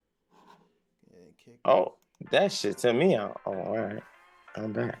kick. Oh, that shit to me out. Oh, all right.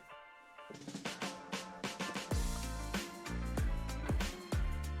 I'm back.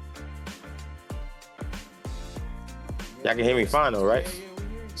 Y'all can hear me fine though, right? Yeah, we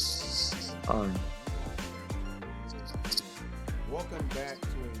hear you, man. All right. Welcome back to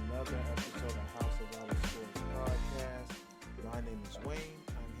another episode of House of Auto Sports Podcast. My name is Wayne.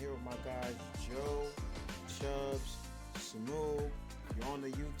 I'm here with my guys Joe, Chubbs, Smooth. If you're on the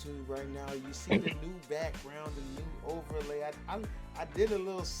YouTube right now, you see the new background, the new overlay. I did a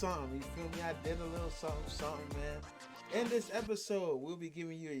little something. You feel me? I did a little something, man. In this episode, we'll be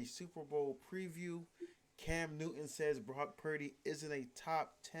giving you a Super Bowl preview. Cam Newton says Brock Purdy isn't a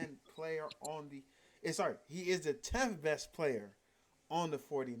top 10 player on the. He is the 10th best player on the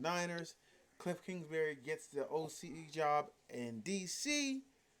 49ers. Cliff Kingsbury gets the OC job in DC.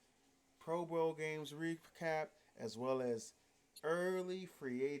 Pro Bowl games recap, as well as early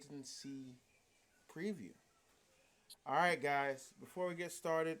free agency preview. All right, guys, before we get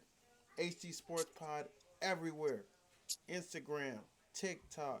started, HG Sports Pod everywhere: Instagram,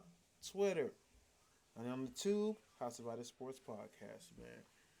 TikTok, Twitter, and on the Tube, House of Auto Sports Podcast, man.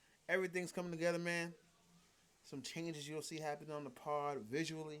 Everything's coming together, man. Some changes you'll see happening on the pod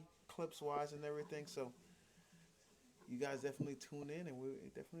visually, clips wise, and everything. So you guys definitely tune in, and we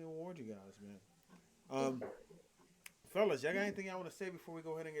definitely reward you guys, man. Fellas, y'all got anything y'all want to say before we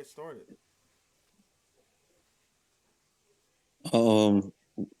go ahead and get started?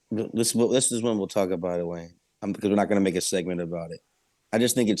 This is when we'll talk about it, Wayne. Because we're not going to make a segment about it. I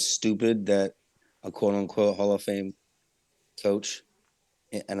just think it's stupid that a quote unquote Hall of Fame coach,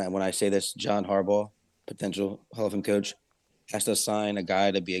 and when I say this, John Harbaugh, potential Hall of Fame coach, has to assign a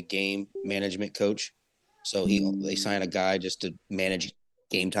guy to be a game management coach. So they sign a guy just to manage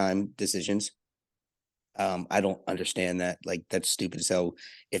game time decisions. I don't understand that. Like, that's stupid. So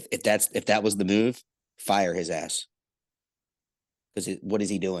if that was the move, fire his ass. Because what is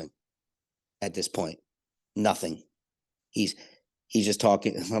he doing at this point? Nothing. He's just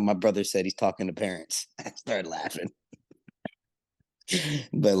talking. My brother said he's talking to parents. I started laughing.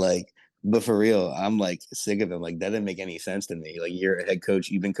 But for real, I'm like sick of him. Like, that didn't make any sense to me. Like, you're a head coach.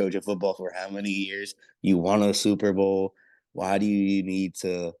 You've been coaching football for how many years? You won a Super Bowl. Why do you need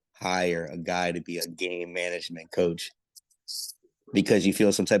to hire a guy to be a game management coach? Because you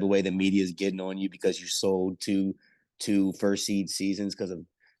feel some type of way the media is getting on you because you sold two first seed seasons because of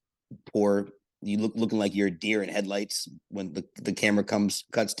poor. You looking like you're a deer in headlights when the camera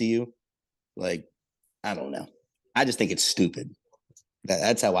cuts to you. Like, I don't know. I just think it's stupid.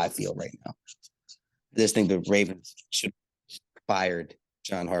 That's how I feel right now. I just think the Ravens should have fired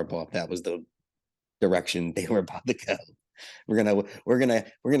John Harbaugh if that was the direction they were about to go. We're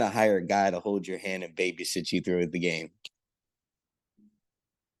gonna hire a guy to hold your hand and babysit you through the game.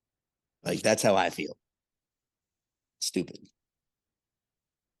 Like, that's how I feel. Stupid.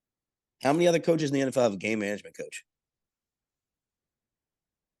 How many other coaches in the NFL have a game management coach?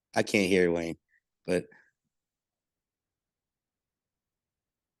 I can't hear Wayne, but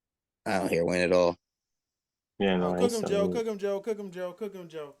I don't hear Wayne at all. Yeah, Oh, no, cook him, Joe. Cook him, Joe. Cook him, Joe. Cook him,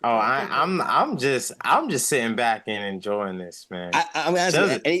 Joe. Oh, I'm just sitting back and enjoying this, man. I'm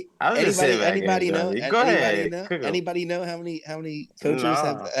asking anybody know? Go ahead. Anybody know how many coaches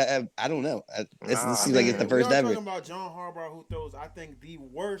have? I don't know. This seems like it's the We first are ever. talking about John Harbaugh, who throws, I think, the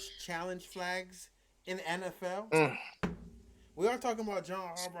worst challenge flags in NFL. We are talking about John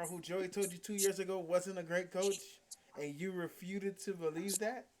Harbaugh, who Joey told you 2 years ago wasn't a great coach, and you refuted to believe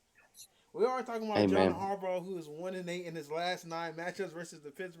that. We are talking about John Harbaugh, who is 1-8 in his last 9 matchups versus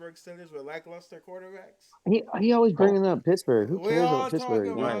the Pittsburgh Steelers with lackluster quarterbacks. He always bringing up Pittsburgh. Who We cares are about Pittsburgh?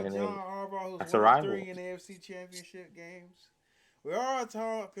 talking about John Harbaugh, who's That's a 1-3 rival. in AFC Championship games. We are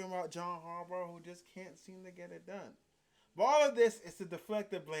talking about John Harbaugh, who just can't seem to get it done. But all of this is to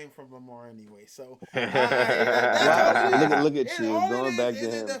deflect the blame from Lamar anyway. So that's all it is. Look at you going back to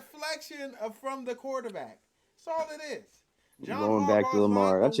him. It's a deflection from the quarterback. That's all it is. John Going back to Harbaugh's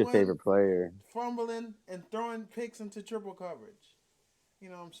Lamar. not That's the your favorite player. fumbling and throwing picks into triple coverage. You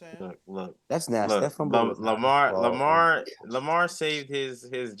know what I'm saying? Look. That's nasty. That fumble was Lamar saved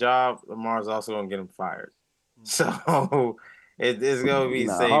his job. Lamar's also gonna get him fired. So it's gonna be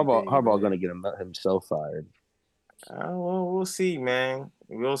safe. Harbaugh gonna get himself fired. Well, we'll see, man.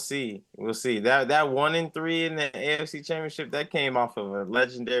 We'll see. That 1-3 in the AFC Championship, that came off of a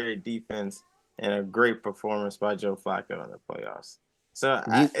legendary defense and a great performance by Joe Flacco in the playoffs. So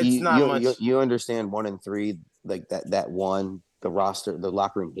it's not much. You understand 1-3, like that one. The roster, the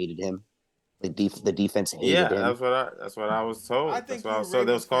locker room hated him. The defense hated him. Yeah, that's what I was told. I think that's what I was told.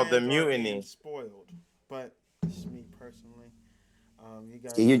 It was called the mutiny. Spoiled, but it's me personally. You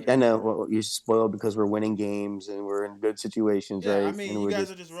guys are. I know. Well, you're spoiled because we're winning games and we're in good situations, Yeah, I right? mean, And you we're guys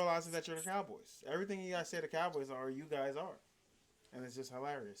just are just realizing that you're the Cowboys. Everything you guys say the Cowboys are, you guys are, and it's just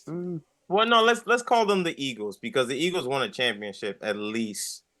hilarious to me. Well, no, let's call them the Eagles because the Eagles won a championship at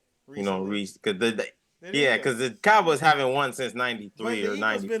least. Recently, Because they because did. the Cowboys haven't won since But '93 the or Eagles been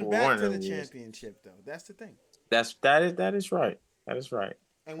 '94. One back of to the them years. championship though. That's the thing. That is right. That is right.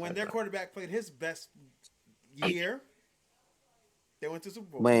 And when That's their right. quarterback played his best year, they went to Super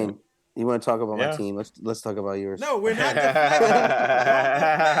Bowl. Wayne. You want to talk about my Yeah. team? Let's talk about yours. No, we're not deflecting. Don't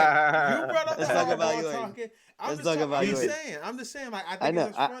deflect. You brought up the Let's talk about hardball yours. talking. Let's talk about I'm just yours. saying. I'm just saying. Like I I think it's know.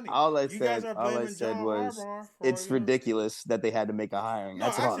 just funny. All I You guys said, are all I blaming said John was Harbaugh for it's ridiculous that they had to make a hiring. No,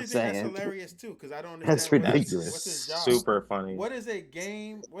 That's I all I'm actually think that's saying. hilarious too because I don't That's understand what's his ridiculous. That's job. super funny. What is a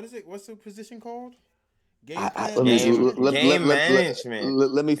game? What is it? What's the position called? Game I, plan let me Game management. game management.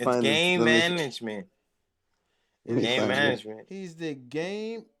 let me It's find this. game management. Let me Game find this. management. He's the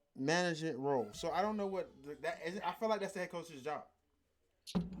game management role. So I don't know what that is. I feel like that's the head coach's job.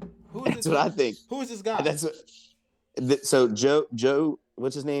 Who is That's this? what I think. Who is this guy? That's what. So Joe,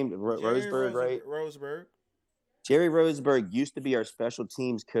 what's his name? Jerry Roseberg, right? Roseberg. Jerry Roseberg used to be our special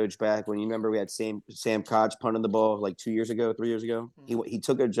teams coach back when you remember we had Sam Koch punting the ball like 2 years ago, 3 years ago. Mm-hmm. He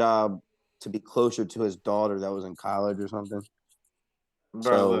took a job to be closer to his daughter that was in college or something. Bro,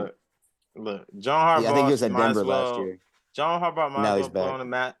 So look. John I think he was Harbaugh at might as Denver last well. year. John Harbaugh might as Now well he's back.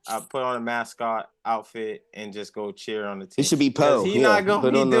 put on a mascot outfit and just go cheer on the He team should be because Poe. he Yeah, not gonna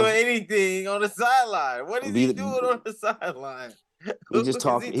put be on doing anything on the sideline. What is he be doing on the sideline? he Who just is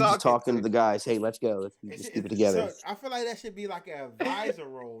talk. he He's just talking talking to to? the guys. Hey, let's go. Let's keep it together. So I feel like that should be like an advisor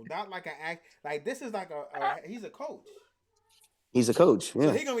role, not like an act. Like this is like he's a coach. He's a coach. So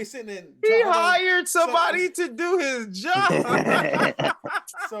Yeah. he gonna be sitting in. He hired somebody to do his job.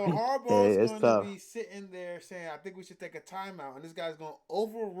 So Harbaugh's It's going to tough. be sitting there saying, "I think we should take a timeout," and this guy's going to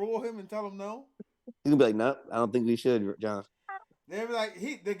overrule him and tell him no. He's gonna be like, no, I don't think we should, John. They'll be like,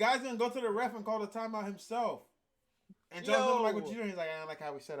 the guy's going to go to the ref and call the timeout himself, and tell him something like, "What you doing?" He's like, "I don't like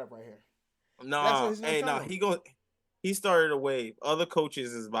how we set up right here." That's what No, he's going to tell him. He started a wave. Other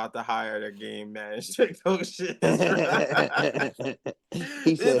coaches is about to hire their game manager coaches. He John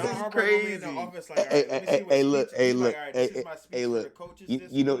said, Harbaugh crazy. gonna be in the office like, all right, let me see what speech. He's like, all right, this is my speech for the coaches.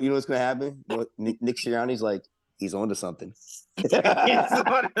 You know what's gonna happen? You know, Nick Sirianni's like, he's on to something. Nick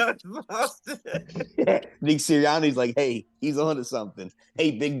Sirianni's like, hey, he's on to something. Hey,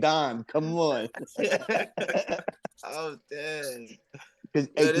 Big Don, come on. Oh, dang. Because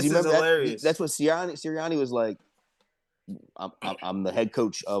you remember hilarious. that's what Sirianni was like. I'm the head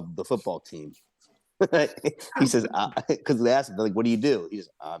coach of the football team. He says, because they asked him, like, what do you do? He says,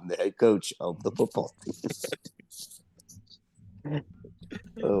 I'm the head coach of the football team.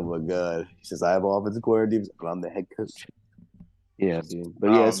 Oh my God. He says, I have offensive coordinators, but I'm the head coach. Yeah, dude. But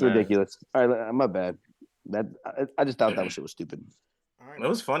yeah, it's ridiculous. All right, my bad. I just thought that shit was stupid. All right, it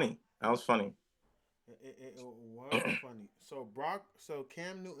was funny. That was funny. It was funny. So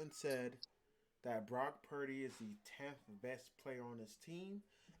Cam Newton said that Brock Purdy is the 10th best player on his team,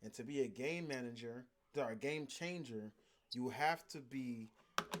 and to be a game manager, or a game changer, you have to be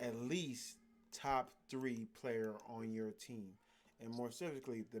at least top 3 player on your team, and more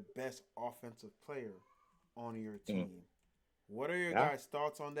specifically, the best offensive player on your team. What are your guys'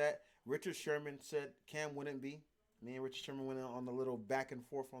 thoughts on that? Richard Sherman said Cam wouldn't be. Me and Richard Sherman went on a little back and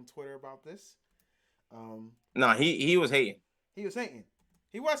forth on Twitter about this. No, he was hating. He was hating.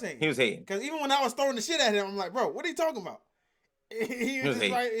 He was hating. He was hating. Because even when I was throwing the shit at him, I'm like, bro, what are you talking about? He was just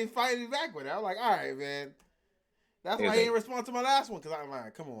fighting me back with it. I was like, all right, man. That's why he didn't respond to my last one. Because I'm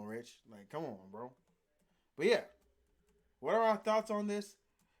like, come on, Rich. Like, come on, bro. But yeah. What are our thoughts on this?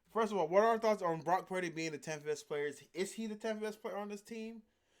 First of all, what are our thoughts on Brock Purdy being the 10th best player? Is he the 10th best player on this team?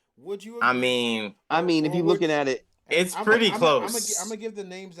 Would you agree? I mean, if you're looking at it, it's pretty close. I'm going to give the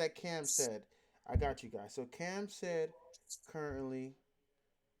names that Cam said. I got you guys. So Cam said currently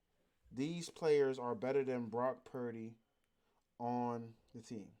these players are better than Brock Purdy on the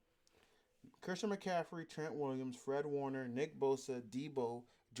team. Christian McCaffrey, Trent Williams, Fred Warner, Nick Bosa, Debo,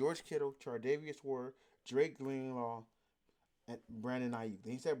 George Kittle, Chardavius Ward, Drake Greenlaw, and Brandon Ayuk.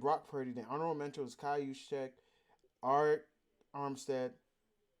 Then he said Brock Purdy. Then honorable mentions Kyle Juszczyk, Art Armstead,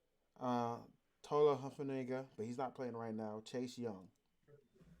 Tola Huffenegger, but he's not playing right now. Chase Young.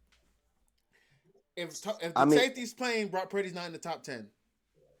 If the safety's playing, Brock Purdy's not in the top 10.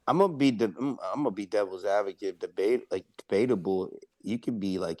 I'm gonna be devil's advocate. Debatable. You could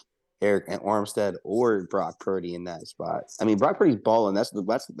be like Eric Armstead or Brock Purdy in that spot. I mean, Brock Purdy's balling. That's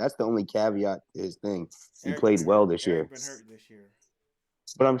the only caveat to his thing. He played well this year. Eric been hurt this year.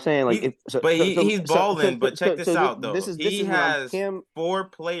 But I'm saying like He, if so but so he so he's so so balling. so, But check so, this so out this though. is this He is what I'm has Cam. 4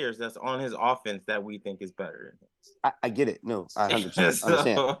 players that's on his offense that we think is better I get it. No, I than 100%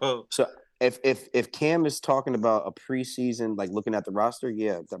 him. understand. So So if Cam is talking about a preseason, like looking at the roster,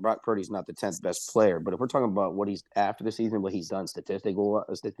 yeah, the Brock Purdy's not the 10th best player. But if we're talking about what he's after the season, what he's done statistic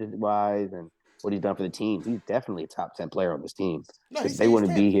wise, and what he's done for the team, he's definitely a top 10 player on this team No, he because said they he's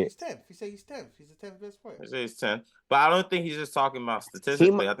wouldn't be 10th. here. He's 10th. He said he's 10th. He's the 10th best player. he's 10. But I don't think he's just talking about He,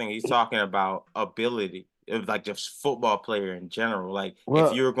 statistically. I think he's he talking about ability, of like just football player in general. Like if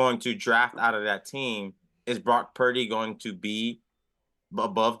well, you're going to draft out of that team, is Brock Purdy going to be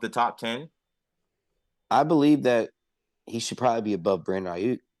above the top 10? I believe that he should probably be above Brandon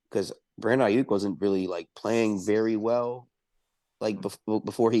Ayuk because Brandon Ayuk wasn't really like playing very well like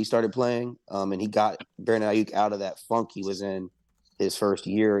before he started playing. And he got Brandon Ayuk out of that funk he was in his first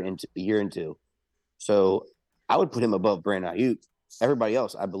year into. So I would put him above Brandon Ayuk. Everybody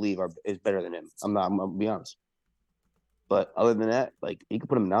else, I believe, is better than him. I'm not. I'm gonna be honest. But other than that, like you could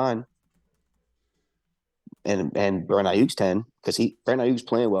put him 9, and Brandon Ayuk's 10 because Brandon Ayuk's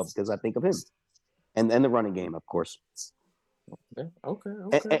playing well because I think of him and the running game, of course. Yeah, okay,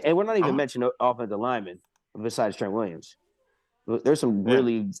 And, okay. and we're not even I'm mentioning offensive linemen besides Trent Williams. There's some yeah.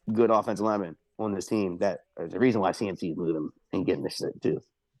 really good offensive linemen on this team that there's a reason why CMC is moving them and getting this shit too.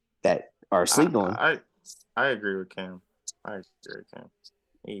 That are I sleeped on. I agree with Cam. I agree with Cam.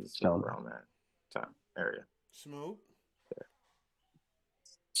 He's So around that time area. Smooth.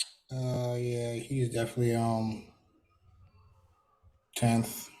 Yeah, he's definitely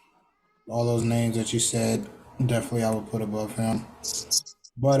 10th. All those names that you said, definitely I would put above him.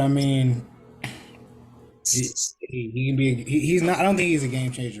 But I mean, he can be. He's not. I don't think he's a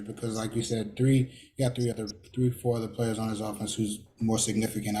game changer because, like you said, you got four other players on his offense who's more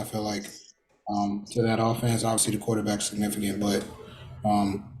significant. I feel like to that offense, obviously the quarterback's significant, but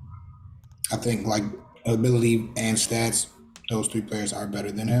um, I think like ability and stats, those 3 players are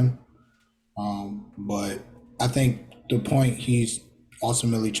better than him. But I think the point he's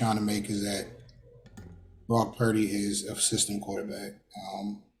ultimately trying to make is that Brock Purdy is a system quarterback,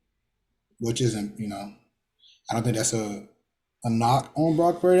 which isn't, I don't think that's a knock on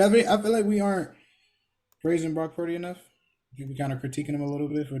Brock Purdy. I feel like we aren't praising Brock Purdy enough. I think we kind of critiquing him a little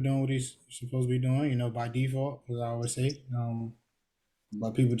bit for doing what he's supposed to be doing, by default, as I always say.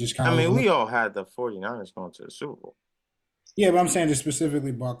 But people just kind I of mean, overlook. we all had the 49ers going to the Super Bowl. Yeah, but I'm saying just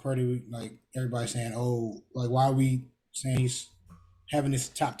specifically Brock Purdy, like everybody saying, oh, like why are we saying he's having this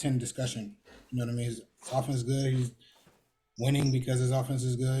top 10 discussion? You know what I mean? His offense is good. He's winning because his offense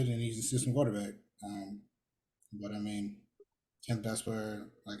is good, and he's a system quarterback. But I mean, 10th best player,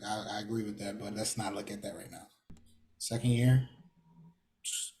 like I agree with that, but let's not look at that right now. Second year,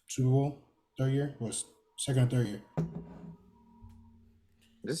 Super Bowl, third year was second or third year.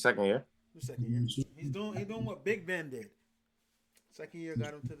 This is second year. The second year. He's doing what Big Ben did. Second year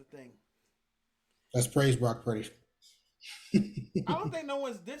got him to the thing. Let's praise Brock Purdy. I don't think no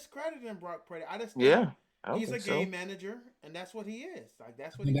one's discrediting Brock Purdy. I just think Yeah, I don't he's a think game so. manager, and that's what he is. Like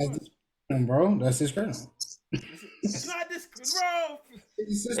that's what he And that's was. his bro. That's his credit. It's not this, bro.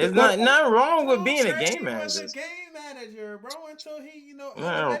 He's just a It's not quarterback. nothing wrong with Tom being a game Brady was manager. a game manager, bro, until he, Nothing,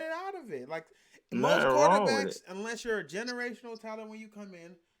 elevated out of it. Like most nothing wrong with it. quarterbacks, unless you're a generational talent when you come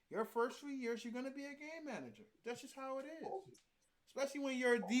in, your first 3 years you're gonna be a game manager. That's just how it is. Especially when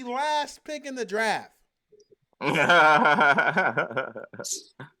you're the last pick in the draft.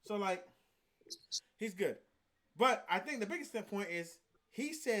 So like, he's good. But I think the biggest point is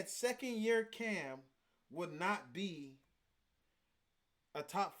he said second year Cam would not be a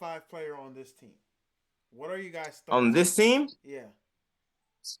top 5 player on this team. What are you guys' On thoughts on this that? team, Yeah.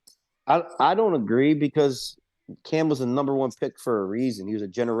 I don't agree because Cam was the number 1 pick for a reason. He was a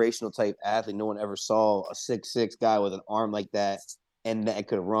generational type athlete. No one ever saw a 6'6" guy with an arm like that and that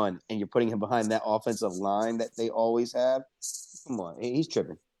could run. And you're putting him behind that offensive line that they always have. Come on, he's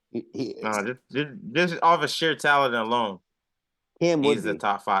tripping. no, just off of sheer talent alone, Cam would he's a be.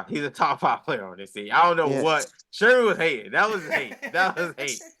 top 5. He's a top 5 player on this team. I don't know Yeah, what Sherman was hating. That was hate. That was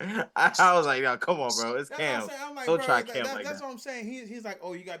hate. I was like, no, come on, bro. It's That's what I'm Cam. saying. I'm like, Don't bro, try Cam like that's that. what I'm saying. He's like,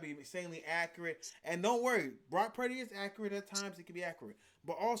 oh, you gotta be insanely accurate. And don't worry, Brock Purdy is accurate at times. He can be accurate,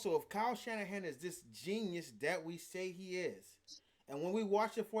 but also if Kyle Shanahan is this genius that we say he is, and when we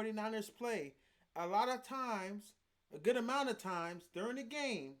watch the 49ers play, a lot of times, a good amount of times during the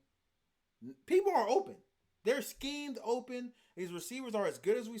game, people are open. They're schemed open. These receivers are as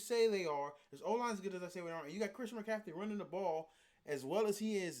good as we say they are. His O line as good as I say we are. And you got Christian McCaffrey running the ball as well as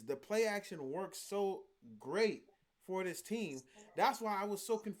he is. The play action works so great for this team. That's why I was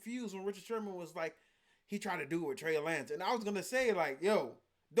so confused when Richard Sherman was like, he tried to do it with Trey Lance. And I was gonna say, like, yo,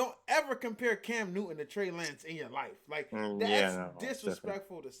 don't ever compare Cam Newton to Trey Lance in your life. Like, that's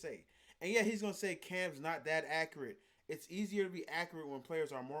disrespectful to say. And yeah, he's gonna say Cam's not that accurate. It's easier to be accurate when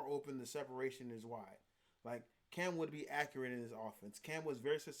players are more open. The separation is wide. Like, Cam would be accurate in his offense. Cam was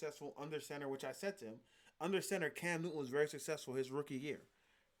very successful under center, which I said to him. Under center, Cam Newton was very successful his rookie year.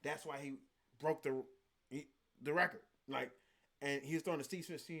 That's why he broke the record. Like, and he was throwing to Steve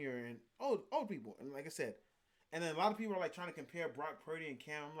Smith Sr. and old people. And like I said, and then a lot of people are like trying to compare Brock Purdy and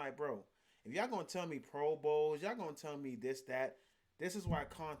Cam. I'm like, bro, if y'all gonna tell me Pro Bowls, y'all gonna tell me this, that. This is why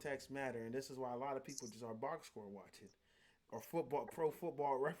context matter, and this is why a lot of people just are box score watching or pro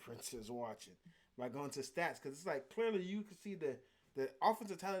football references watching by going to stats, because it's like clearly you can see the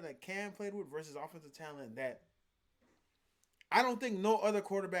offensive talent that Cam played with versus offensive talent that I don't think no other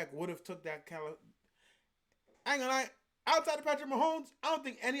quarterback would have took that kind of. I ain't gonna lie. Outside of Patrick Mahomes, I don't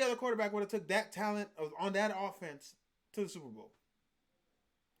think any other quarterback would have took that talent on that offense to the Super Bowl.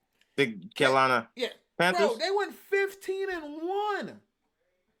 The Carolina Panthers? Bro, they went 15-1.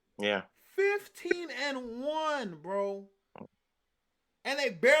 Yeah. 15-1, bro. And they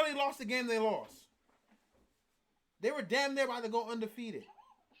barely lost the game they lost. They were damn near about to go undefeated.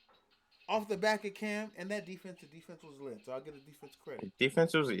 Off the back of Cam, and that defense, the defense was lit. So I'll give the defense credit.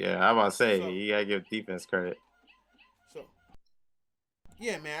 Defense was, yeah, I'm about to say, you got to give defense credit. So,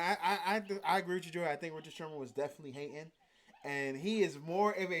 yeah, man, I agree with you, Joey. I think Richard Sherman was definitely hating. And he is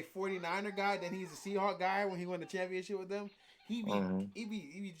more of a 49er guy than he's a Seahawk guy when he won the championship with them. He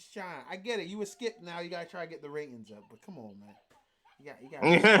be just trying. I get it. You a skip now. You got to try to get the ratings up. But come on, man. You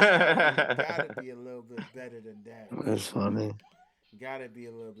gotta be a little bit better than that. That's funny. Gotta be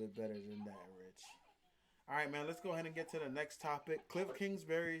a little bit better than that, Rich. All right, man. Let's go ahead and get to the next topic. Cliff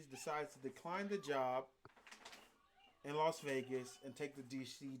Kingsbury decides to decline the job in Las Vegas and take the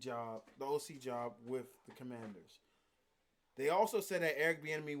OC job with the Commanders. They also said that Eric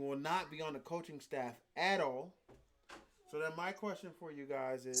Bieniemy will not be on the coaching staff at all. So then my question for you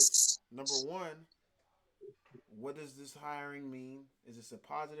guys is, number one, what does this hiring mean? Is this a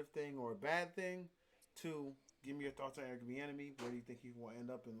positive thing or a bad thing? Two, give me your thoughts on Eric Bieniemy. Where do you think he will end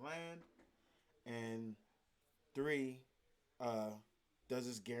up and land? And three, does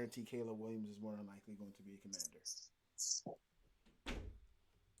this guarantee Caleb Williams is more than likely going to be a Commander?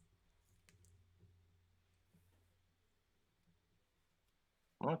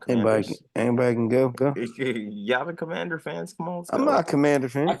 Anybody can go. Y'all the Commander fans? Come on, I'm not a Commander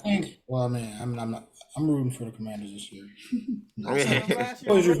fan. I think. Well, man, I'm not. I'm rooting for the Commanders this year. Last year,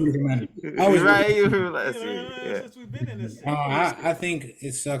 I was rooting for the Commanders. Since we've been in this. I think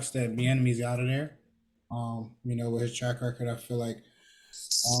it sucks that Bieniemy's out of there. With his track record, I feel like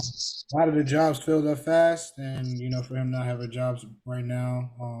a lot of the jobs filled up fast, and for him not have a job right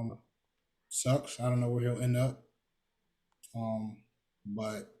now, sucks. I don't know where he'll end up.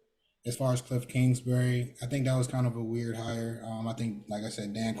 But as far as Cliff Kingsbury, I think that was kind of a weird hire. I think, like I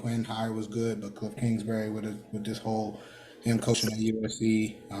said, Dan Quinn hire was good, but Cliff Kingsbury with this whole him coaching at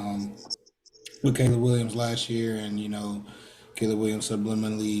USC, with Caleb Williams last year, and Caleb Williams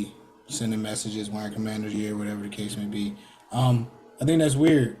subliminally sending messages wearing Commander's gear, whatever the case may be. I think that's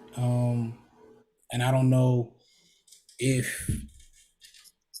weird, and I don't know if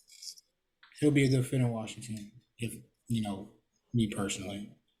he'll be a good fit in Washington. If me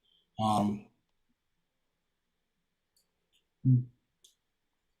personally. As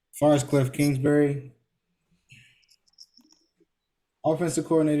far as Cliff Kingsbury, offensive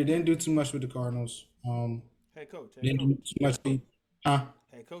coordinator, didn't do too much with the Cardinals. Head coach. Didn't do too much. Head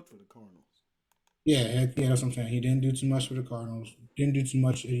coach for the Cardinals. Yeah, that's what I'm saying. He didn't do too much for the Cardinals. Didn't do too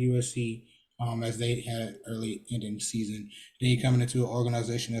much at USC, as they had early ending season. Then you coming into an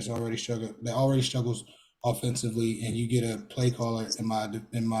organization that already struggles offensively, and you get a play caller, in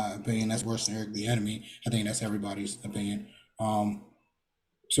my opinion, that's worse than Eric Bieniemy. I think that's everybody's opinion.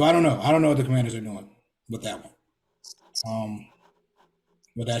 So I don't know. I don't know what the Commanders are doing with that one.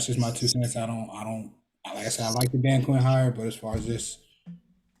 But that's just my 2 cents. I don't. Like I said, I like the Dan Quinn hire, but as far as this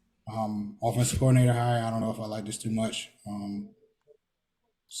offensive coordinator hire, I don't know if I like this too much.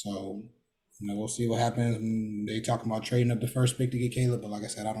 So we'll see what happens. They talk about trading up the first pick to get Caleb, but like I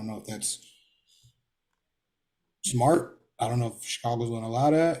said, I don't know if that's smart. I don't know if Chicago's going to allow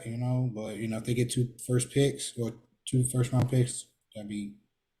that, but if they get 2 first picks or 2 first-round picks, that'd be,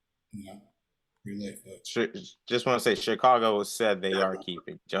 pretty lit. But just want to say, Chicago said they are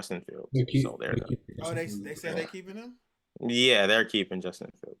keeping Justin Fields. They said they're keeping him? Yeah, they're keeping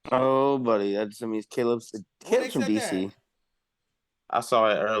Justin Fields. Oh, buddy, that just means Caleb's from DC. That? I saw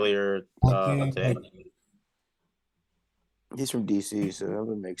it earlier today. He's from DC, so that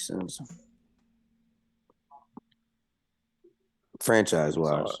would make sense. franchise So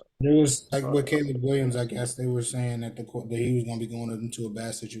wise. There was like so with Caleb Williams, I guess they were saying that that he was going to be going into a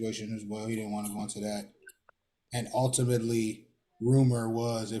bad situation as well. He didn't want to go into that, and ultimately, rumor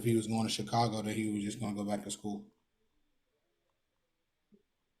was if he was going to Chicago that he was just going to go back to school.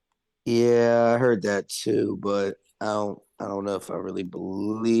 Yeah, I heard that too, but I don't know if I really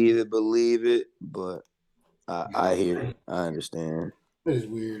believe it, but I hear it. I understand. It is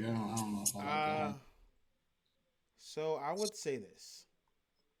weird. I don't know if I like Uh, that. so I would say this.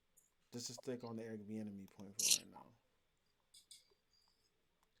 Just to stick on the Eric Bieniemy point for right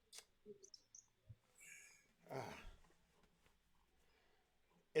now. Uh,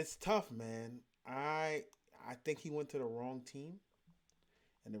 it's tough, man. I think he went to the wrong team,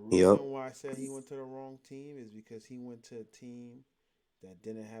 and the reason Yep. why I said he went to the wrong team is because he went to a team that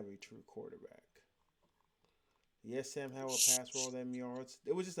didn't have a true quarterback. Yes, Sam Howell passed for all them yards.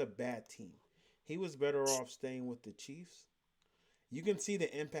 It was just a bad team. He was better off staying with the Chiefs. You can see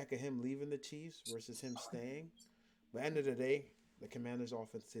the impact of him leaving the Chiefs versus him staying. But at the end of the day, the Commanders'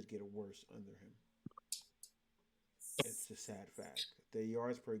 offense did get worse under him. It's a sad fact. Their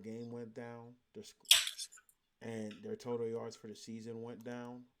yards per game went down, and their total yards for the season went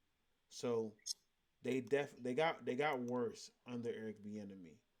down. So they got worse under Eric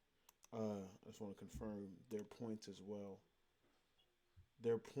Bieniemy. I just want to confirm their points as well.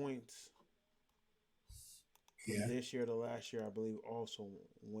 Their points from Yeah. this year to last year, I believe, also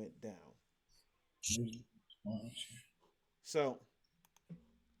went down. So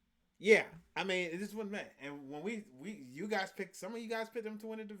yeah, I mean, it just wasn't that. And when we you guys picked some of you guys picked them to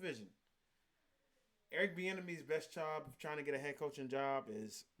win a division. Eric Bieniemy's best job of trying to get a head coaching job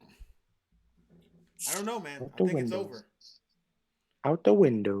is I don't know, man. out I the think it's window. over. Out the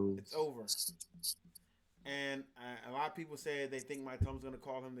window. It's over. And a lot of people say they think Mike Tomlin's going to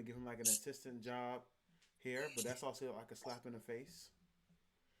call him to give him like an assistant job here, but that's also like a slap in the face.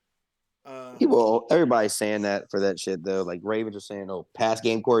 Uh, People, everybody's saying that for that shit though. Like Ravens are saying, "Oh, pass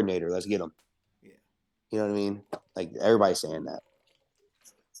game coordinator, let's get him." yeah, You know what I mean? Like everybody's saying that.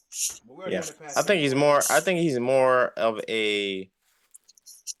 but we already Yeah, got a pass I game think he's more. coordinator. I think he's more of a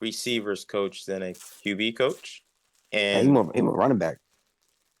receivers coach than a QB coach. Hey, he And more, he more running back.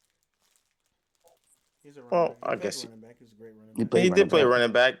 He's a running well, back. He I played guess running back. He was a great running He back. played he running did play back.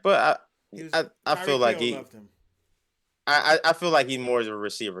 running back, but He was I feel Tyreek like Hill he loved him. I feel like he's more as a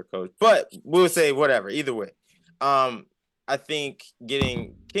receiver coach, but we'll say whatever. Either way, um, I think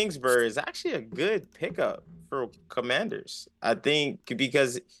getting Kingsbury is actually a good pickup for Commanders. I think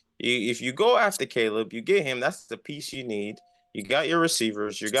because if you go after Caleb, you get him. That's the piece you need. You got your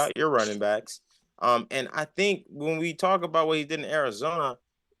receivers, you got your running backs. And I think when we talk about what he did in Arizona,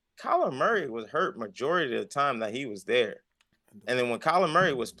 Kyler Murray was hurt majority of the time that he was there. And then when Kyler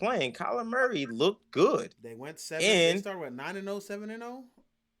Murray was playing, Kyler Murray looked good. They went 7. They And started with 9-0, 7-0.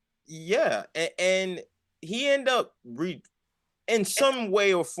 yeah, and he ended up in some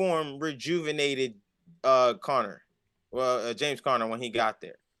way or form rejuvenated Connor, well James Conner when he got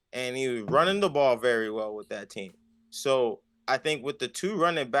there, and he was running the ball very well with that team. So I think with the two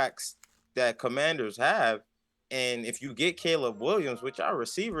running backs that Commanders have, and if you get Caleb Williams, which are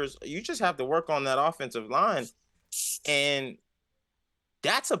receivers, you just have to work on that offensive line, and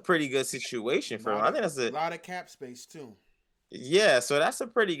that's a pretty good situation A for him. lot I of think that's a lot of cap space too. yeah, so that's a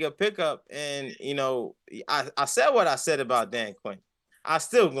pretty good pickup. And I said what I said about Dan Quinn. I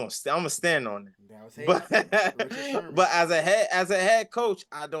still I'm gonna stand on it. That was But Hayes. Richard Sherman. but as a head coach,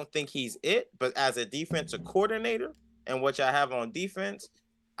 I don't think he's it. But as a defensive coordinator and what I have on defense,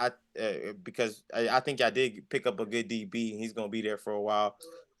 because I think I did pick up a good DB. He's gonna be there for a while.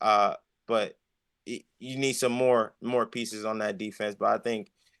 But you need some more pieces on that defense. But I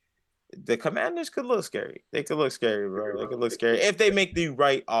think the Commanders could look scary. They could look scary, bro. They could look scary if they make the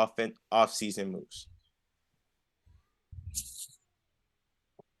right off-season moves.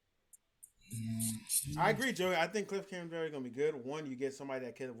 I agree, Joey. I think Cliff Kingsbury is gonna be good. One, you get somebody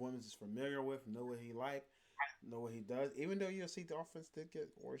that Caleb Williams is familiar with, know what he like, know what he does. Even though you'll see the offense did get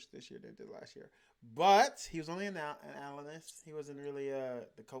worse this year than it did last year, but he was only an analyst. He wasn't really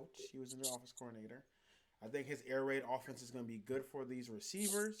the coach. He was an office coordinator. I think his air raid offense is gonna be good for these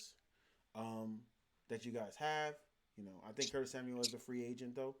receivers that you guys have. I think Curtis Samuel is a free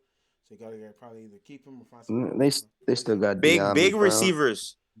agent though, so you gotta probably either keep him or find somebody else to They replace still him. got Big Dion big Brown.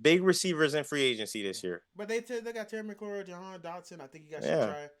 receivers in free agency Yeah. this year. But they got Terry McLaurin, Jahan Dotson. I think you guys should Yeah.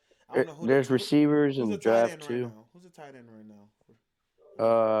 try. I don't know There's receivers who's in the the tight draft end right too. now. Who's the tight end right now?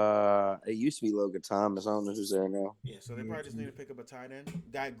 It used to be Logan Thomas. I don't know who's there now. Yeah, so they probably just need to pick up a tight end.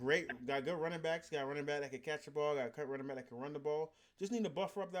 Got good running backs. Got a running back that can catch the ball. Got a cut running back that can run the ball. Just need to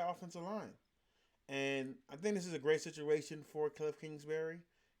buffer up that offensive line. And I think this is a great situation for Cliff Kingsbury.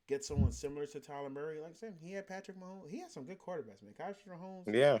 Get someone similar to Tyler Murray. Like I said, he had Patrick Mahomes. He had some good quarterbacks, man. Patrick Mahomes,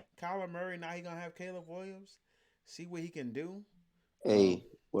 Yeah. Kyler Murray. Now he gonna have Caleb Williams. See what he can do. Hey,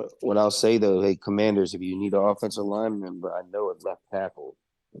 what I'll say though, hey, Commanders, if you need an offensive lineman, but I know it's left tackle,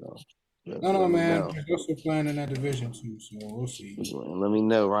 you know. No, Let me man. know. They're still playing in that division too, so we'll see. Let me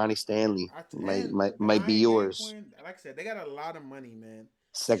know. Ronnie Stanley And might be behind Dan yours. Quinn, like I said, they got a lot of money, man.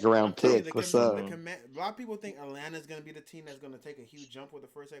 Second I'm round telling you, pick. What's up? a lot of people think Atlanta's going to be the team that's going to take a huge jump with the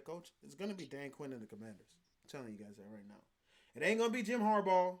first head coach. It's going to be Dan Quinn and the Commanders. I'm telling you guys that right now. It ain't going to be Jim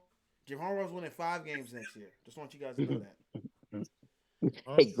Harbaugh. Jim Harbaugh's winning 5 games next year. Just want you guys to know that.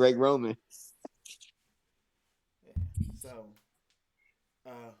 Hey, Greg Roman. Yeah. So,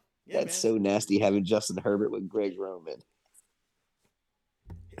 yeah, That's so nasty having Justin Herbert with Greg Roman.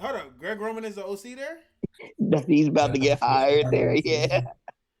 Hold up, Greg Roman is the OC there? He's about to get hired there. Yeah.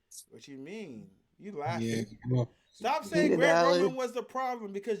 What you mean? You laughing? Yeah. Well, Stop saying Greg Roman was the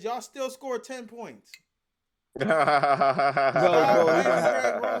problem because y'all still scored 10 points. Bro,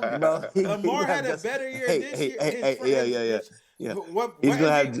 Greg Roman. Lamar had a better year this year. Yeah. What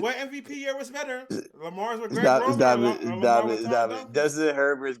MVP year was better? Lamar's with Greg Roman or Lamar with Tom Duncan? Justin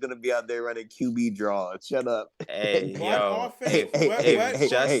Herbert is going to be out there running QB draw. Shut up. Hey, If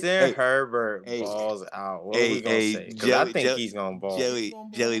Justin Herbert balls out, what are we going to say? Because I think he's going to ball. Joey,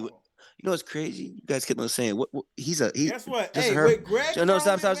 you know what's crazy? You guys keep on saying what guess what? Justin Herbert. With Greg no, Roman,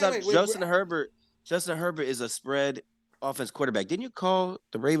 stop. Justin Herbert is a spread offense quarterback. Didn't you call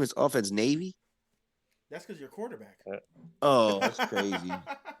the Ravens offense Navy? That's because you're quarterback. Oh, that's crazy.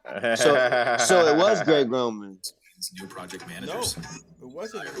 so it was Greg Roman. New project managers. No, it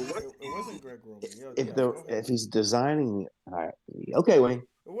wasn't. It wasn't Greg Roman. If he's designing, all right. Okay, Wayne.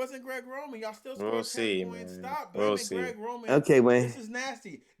 It wasn't Greg Roman. Y'all still scored 10 points. Man. Stop blaming Greg Roman. Okay, Wayne. This is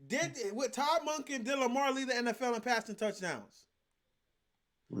nasty. With Todd Monken, did Lamar lead the NFL in passing touchdowns?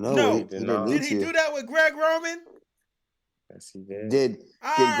 No. He did he do that with Greg Roman? Yes, he did. Did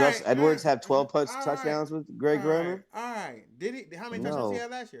Gus Edwards have 12 touchdowns with Greg Roman? All right. Did he? How many touchdowns he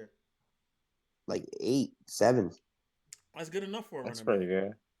had last year? Like 8, 7. That's good enough for a running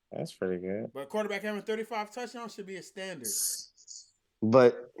back. That's pretty good. But a quarterback having 35 touchdowns should be a standard.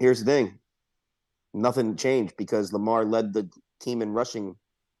 But here's the thing. Nothing changed because Lamar led the team in rushing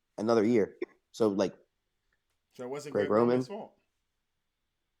another year. So it wasn't Greg Roman's fault.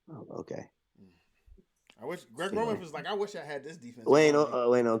 Oh, okay. I wish Greg Roman was like, I wish I had this defense. Wayne, okay.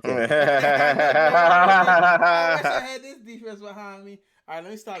 I wish I had this defense behind me. All right,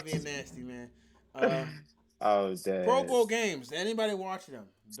 let me stop being nasty, man. Pro Bowl games. Anybody watch them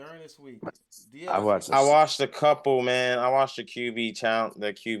during this week? I watched a couple, man. I watched the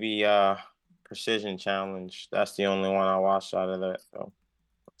QB precision challenge. That's the only one I watched out of that.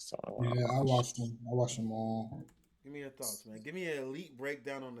 So I watched them. I watched them all. Give me your thoughts, man. Give me an elite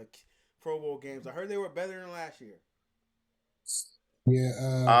breakdown on the Pro Bowl games. I heard they were better than last year.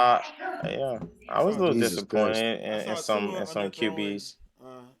 Yeah. I was a little disappointed in some QBs.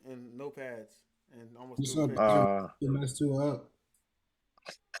 And no pads and almost he messed 2 up.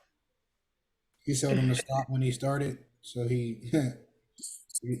 He told him to stop when he started, so he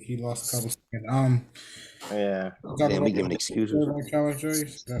lost a couple seconds. Yeah. Damn, we giving excuses.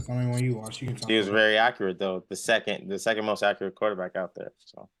 That's the only one you watch. You can talk. He was very accurate though. The second most accurate quarterback out there.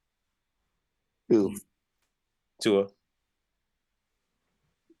 So. Who? Tua.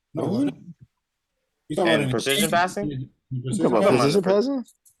 No. And precision passing? Precision passing?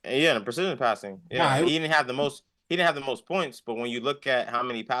 Yeah, the precision passing. Yeah, he didn't have the most. He didn't have the most points, but when you look at how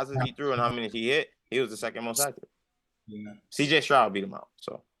many passes he threw and how many he hit, he was the second most accurate. Yeah. CJ Stroud beat him out.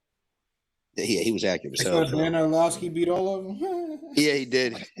 So. Yeah, he was accurate. So Dan Orlovsky beat all of them. Yeah, he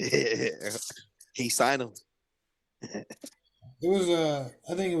did. He signed him. It was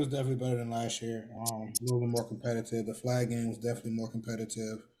I think it was definitely better than last year. A little bit more competitive. The flag game was definitely more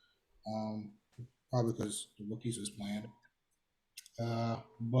competitive. Probably because the rookies was playing.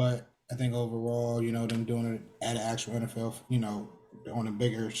 But I think overall, them doing it at an actual NFL, on a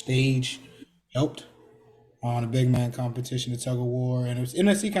bigger stage helped. On a big man competition, the tug of war, and it was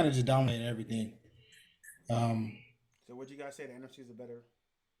NFC kind of just dominated everything. So what you guys say? The NFC is a better.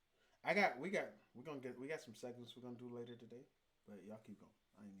 We got some segments we're gonna do later today, but y'all keep going.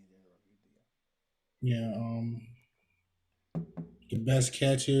 I didn't mean to interrupt you. Yeah. The best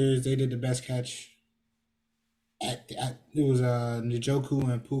catches. They did the best catch. It was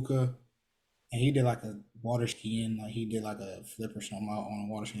Njoku and Puka, and he did like a water skiing, like he did like a flip or something out on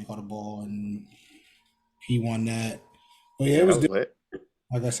a water ski. He caught a ball and he won that. But yeah, it was lit.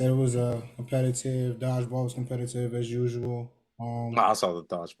 Like I said, it was competitive. Dodgeball was competitive as usual. I saw the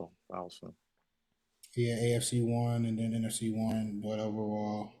dodgeball. That was fun. Yeah, AFC won and then NFC won, but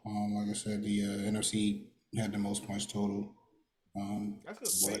overall, like I said, the NFC had the most points total. But That's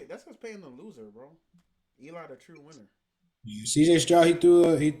cause paying the loser, bro. Eli the true winner. yeah, CJ Stroud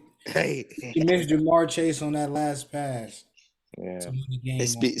Hey, he missed Jamar Chase on that last pass to Yeah. win the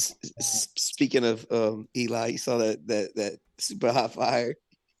game. speaking of Eli, you saw that super hot fire.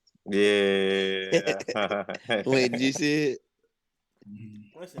 Yeah. Wait, did you see it? Mhm.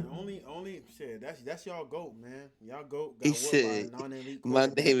 Listen, only shit. That's y'all goat, man. Y'all goat He got whooped by a said, non-elite "My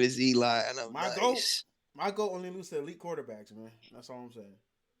quarterback. name is Eli, and I'm My goat, nice." my goat only lose to elite quarterbacks, man. That's all I'm saying.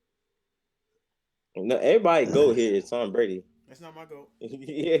 No, everybody go here is Tom Brady. That's not my goat.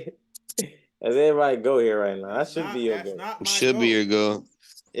 Yeah. As everybody go here right now. That should be your That's go. not my Should be goat. your goal.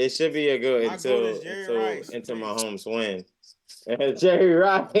 It should be a go My goat is until Jerry until Rice. until my homes win. Jerry Jerry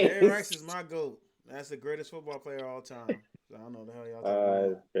Rice Rice. is my goat. That's the greatest football player of all time. So I don't know the hell y'all talking about.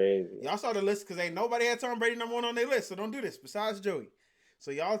 That's crazy. Y'all saw the list because ain't nobody had Tom Brady number one on their list. So don't do this besides Joey.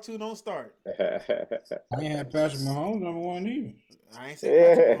 So y'all two don't start. I ain't had Patrick Mahomes number one either. I ain't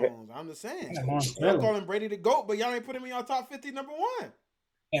say Patrick Mahomes. I'm just saying. I had Lawrence Y'all Taylor. calling Brady the GOAT, but y'all ain't putting me on top 50 number one.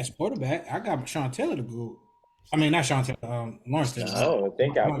 As quarterback, I got Sean Taylor to go. I mean, not Sean Taylor. Lawrence No, Taylor. I don't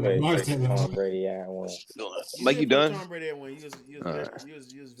think I Lawrence put Taylor. Tom Brady at one. You Mike, you did put done? Tom Brady at one.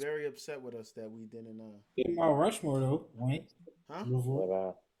 You was very upset with us that we didn't In Mount Rushmore though, Wayne. huh? Before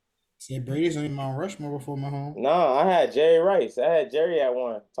But, said Brady's on Mount Rushmore before Mahomes. no, I had Jerry Rice. I had Jerry at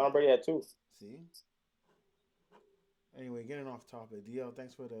one. Tom Brady at two. See? Anyway, getting off topic. DL,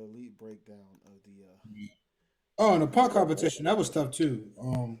 thanks for the elite breakdown of the Oh, and the punt competition that was tough too.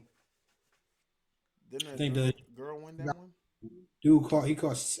 didn't I a think the girl win that one? dude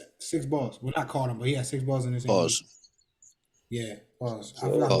caught 6 balls. Well, not caught him, but he had 6 balls in his hand. Pause. Yeah, pause. I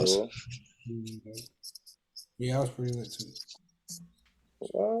So forgot. Pause. cool. Yeah, that was pretty lit too.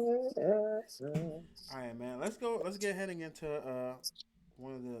 All right, man. Let's go. Let's get heading into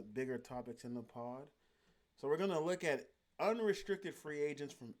one of the bigger topics in the pod. So we're gonna look at unrestricted free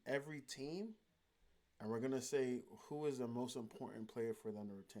agents from every team, and we're gonna say who is the most important player for them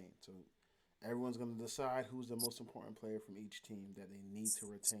to retain. So everyone's gonna decide who's the most important player from each team that they need to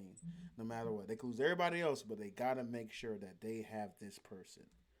retain, no matter what. They can lose everybody else, but they gotta make sure that they have this person.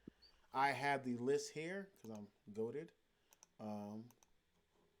 I have the list here because I'm goaded. Um,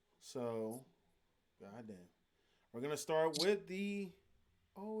 so goddamn, we're gonna start with the.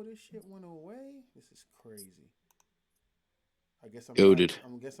 Oh, this shit went away. This is crazy. I guess I'm not. Goaded.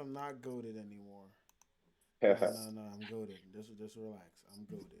 I guess I'm not goaded anymore. No. I'm goaded. Just relax. I'm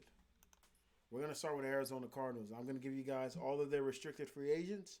goaded. We're gonna start with Arizona Cardinals. I'm gonna give you guys all of their restricted free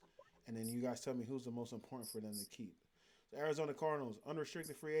agents, and then you guys tell me who's the most important for them to keep. So Arizona Cardinals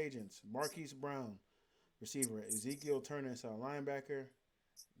unrestricted free agents: Marquise Brown, receiver; Ezekiel Turner, inside linebacker;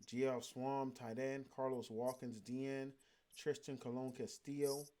 GL Swam, tight end; Carlos Watkins, DN; Tristan Colon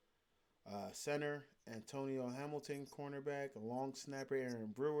Castillo, center; Antonio Hamilton, cornerback; long snapper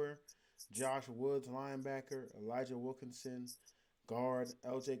Aaron Brewer; Josh Woods, linebacker; Elijah Wilkinson, guard;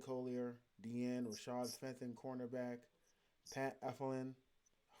 LJ Collier, DN; Rashad Fenton, cornerback; Pat Effelin,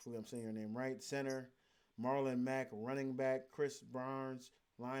 hopefully I'm saying your name right, center; Marlon Mack, running back; Chris Barnes,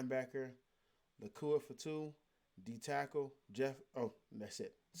 linebacker; Lakua Fatu, D tackle; Jeff. Oh, that's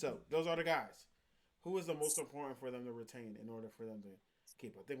it. So those are the guys. Who is the most important for them to retain in order for them to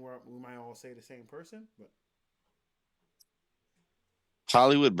keep? I think we might all say the same person, but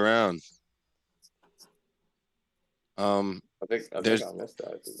Hollywood Brown. I think There's I missed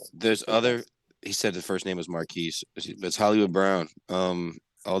that. there's other. He said the first name was Marquise. It's Hollywood Brown.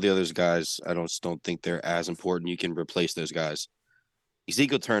 All the others guys, I don't think they're as important. You can replace those guys.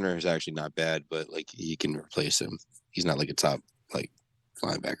 Ezekiel Turner is actually not bad, but like you can replace him. He's not like a top like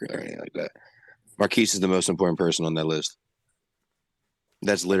linebacker or anything like that. Marquise is the most important person on that list.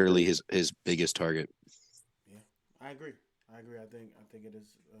 That's literally his biggest target. yeah, I agree. I think it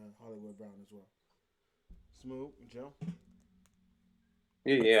is Hollywood Brown as well. Smooth, Joe.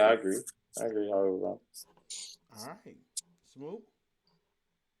 Yeah, I agree. I agree. However, All right, Smooth.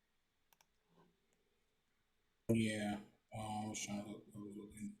 Yeah. I was trying to look. I was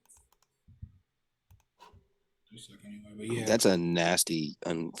looking. Just a second anyway, but yeah. That's a nasty.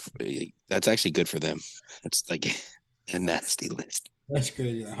 That's actually good for them. That's like a nasty list. That's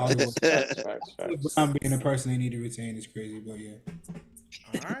crazy. Like Hollywood facts. Brown being the person they need to retain is crazy, but yeah.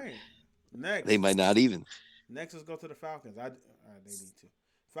 All right, They next. might not even. Next, let's go to the Falcons. They need to.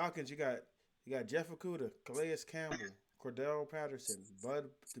 Falcons, you got Jeff Okuda, Calais Campbell, Cordell Patterson, Bud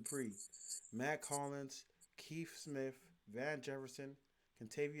Dupree, Matt Collins, Keith Smith, Van Jefferson,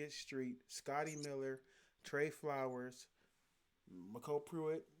 Contavious Street, Scotty Miller, Trey Flowers, Michael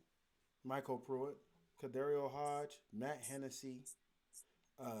Pruitt, Kadario Hodge, Matt Hennessy,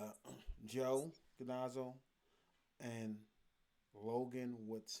 uh, Joe Ganazo, and Logan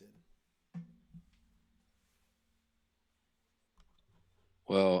Woodson.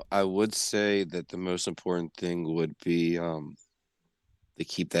 Well, I would say that the most important thing would be to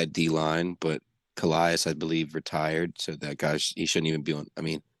keep that D line, but Calais, I believe, retired, so that guy he shouldn't even be on. I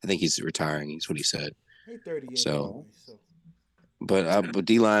mean, I think he's retiring. He's what he said. He's 38 So, anyway, so but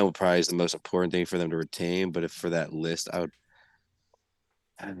D line would probably is the most important thing for them to retain. But if for that list, I would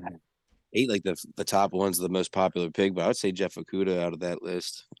hate like the top one's the most popular pick, but I would say Jeff Okuda out of that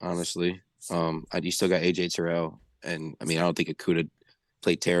list, honestly. You still got AJ Terrell, and I mean, I don't think Okuda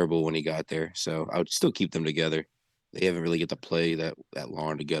played terrible when he got there, so I would still keep them together. They haven't really get to play that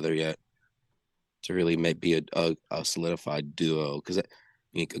long together yet to really make be a solidified duo. Because I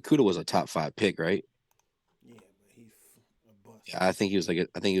mean, Okuda was a top 5 pick, right? yeah, but he's a bust. Yeah, I think he was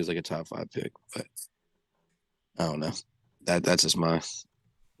like a top 5 pick, but I don't know. That's just mine.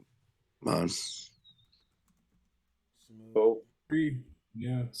 Smooth. Cool. Three.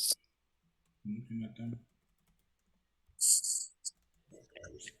 Yeah. Looking at them.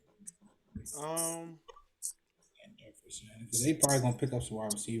 Um, And Jefferson. Because they probably gonna pick up some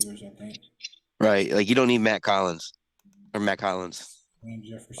wide receivers, I think. Right, like you don't need Matt Collins or Matt Collins. And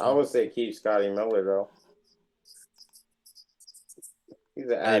Jefferson. I would say keep Scotty Miller though. He's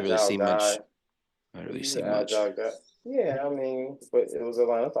an I didn't really agile see guy. much. I didn't really He's see an much. agile guy. Yeah, I mean, but it was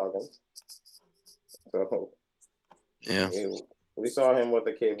Atlanta Falcons. So Yeah. we saw him with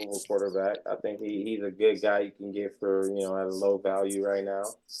a capable quarterback. I think he's a good guy you can get for, at a low value right now.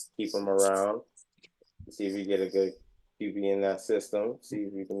 Keep him around. See if you get a good QB in that system. See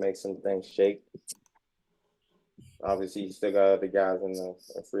if you can make some things shake. Obviously, you still got other guys in the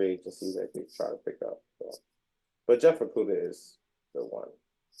free agency that they try to pick up. So. But Jeff Okuda is the one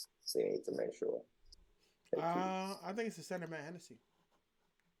they need to make sure. I think it's the center Matt Hennessy.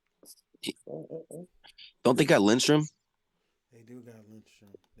 Don't they got Lindstrom? They do got Lindstrom.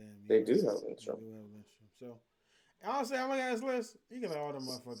 Damn, They do have Lindstrom. They do have Lindstrom. So honestly, I'm looking at this list. You can let all them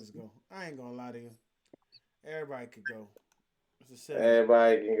motherfuckers go. I ain't gonna lie to you. Everybody could go. It's a seven.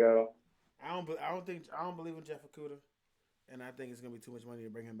 Everybody can go. I don't believe in Jeff Okuda, and I think it's gonna be too much money to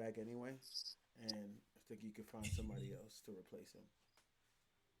bring him back anyway. And I think you could find somebody else to replace him.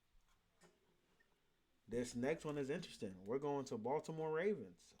 This next one is interesting. We're going to Baltimore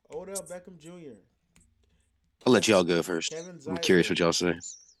Ravens. Odell Beckham Jr. I'll let y'all go first. Kevin I'm curious Zeitler, what y'all say.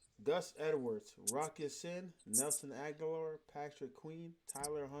 Gus Edwards, Rocky Sin, Nelson Aguilar, Patrick Queen,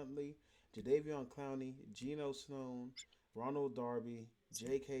 Tyler Huntley, Jadavion Clowney, Geno Stone, Ronald Darby,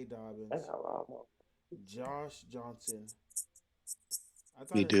 J.K. Dobbins, Josh Johnson. I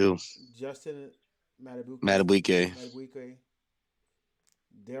thought You do. Justin Matabuke, Matabuike.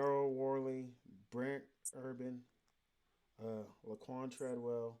 Daryl Worley, Brent Urban, Laquan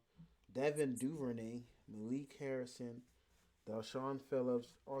Treadwell, Devin Duvernay, Malik Harrison, Dalshawn Phillips,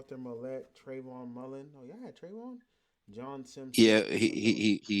 Arthur Millette, Trayvon Mullen. Oh, yeah, Trayvon. John Simpson. Yeah,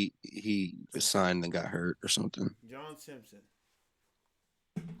 he was signed and got hurt or something. John Simpson.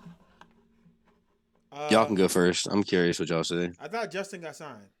 Y'all can go first. I'm curious what y'all say. I thought Justin got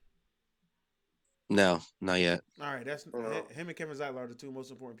signed. No, not yet. All right, that's him and Kevin Zeitler are the two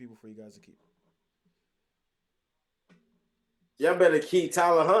most important people for you guys to keep. Y'all better keep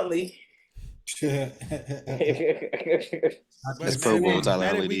Tyler Huntley. That's Pro Bowl Tyler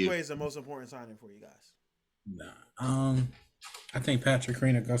Huntley to you. is the most important signing for you guys. Nah. I think Patrick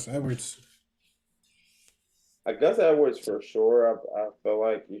Queen and Gus Edwards. Gus Edwards for sure. I feel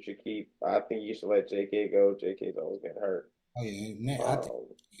like you should keep. I think you should let J.K. go. J.K.'s always getting hurt. Oh yeah, man, I think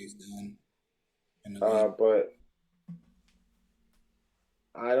he's done. But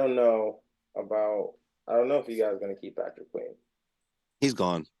I don't know if you guys are gonna keep Patrick Queen. He's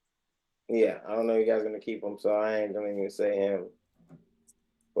gone. Yeah, I don't know if you guys are gonna keep him, so I ain't gonna even say him.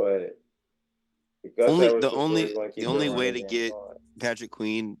 But the only way to get Patrick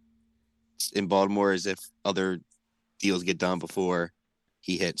Queen in Baltimore is if other deals get done before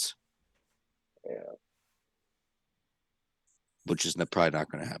he hits. Yeah. Which is probably not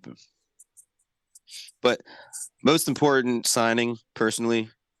going to happen. But most important signing,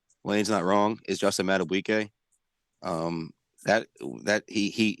 personally, Wayne's not wrong, is Justin Matabuike. That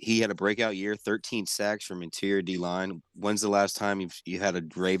he had a breakout year, 13 sacks from interior D line. When's the last time you had a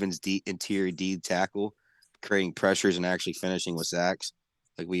Ravens interior D tackle creating pressures and actually finishing with sacks?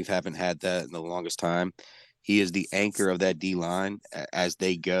 Like we haven't had that in the longest time. He is the anchor of that D line as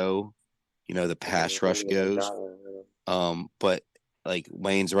they go. The pass rush goes. But like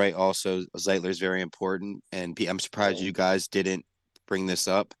Wayne's right. Also, Zeitler's very important, and I'm surprised you guys didn't bring this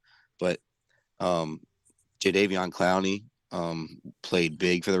up. But Jadavion Clowney played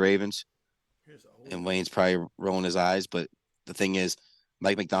big for the Ravens, Here's and older. Wayne's probably rolling his eyes. But the thing is,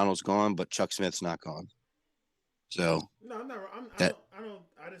 Mike McDonald's gone, but Chuck Smith's not gone. So No, I'm not. I that don't. I don't.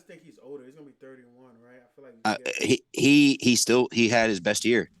 I just think he's older. He's gonna be 31, right? I feel like we can get. he had his best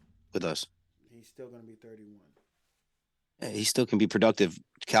year with us. He's still gonna be 31. Yeah, he still can be productive.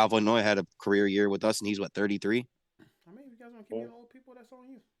 Calvin Noy had a career year with us, and he's what 33. I mean, if you guys want to keep getting old people, that's on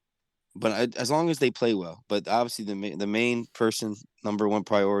you. But as long as they play well, but obviously the main person, number one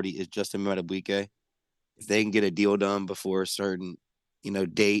priority is Justin Madubuike. If they can get a deal done before a certain,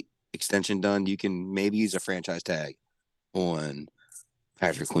 date extension done, you can maybe use a franchise tag on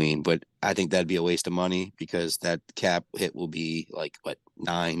Patrick Queen. But I think that'd be a waste of money because that cap hit will be like what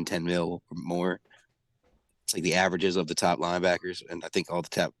 9, 10 mil or more. It's like the averages of the top linebackers, and I think all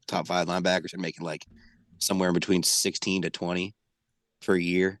the top five linebackers are making like somewhere in between 16 to 20 per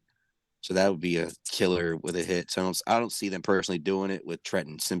year. So that would be a killer with a hit. So I don't see them personally doing it with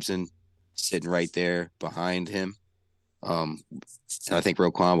Trenton Simpson sitting right there behind him. And I think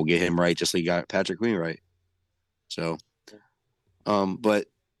Roquan will get him right, just like he got Patrick Queen right. So, but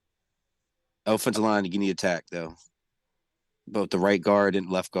offensive line, you need attack though. Both the right guard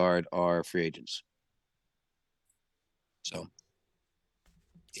and left guard are free agents. So,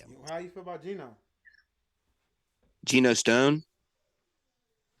 yeah. How you feel about Gino? Geno Stone.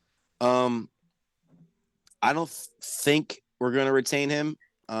 Um, I don't think we're gonna retain him.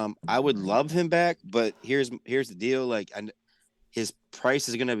 I would love him back, but here's the deal. Like, his price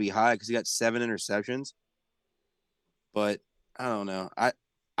is gonna be high because he got 7 interceptions. But I don't know.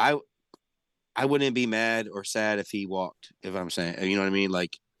 I I wouldn't be mad or sad if he walked. If I'm saying, you know what I mean?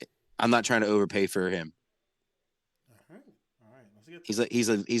 Like, I'm not trying to overpay for him. All right, all right. Let's get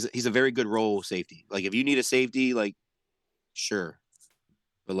to. He's a very good role safety. Like, if you need a safety, like, sure,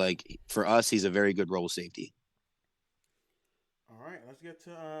 but like for us, he's a very good role safety. All right, let's get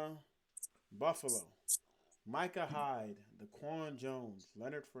to Buffalo. Micah Hyde, Daquan Jones,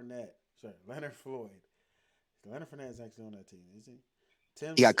 Leonard Fournette. Sorry, Leonard Floyd. Leonard Fournette is actually on that team, is he?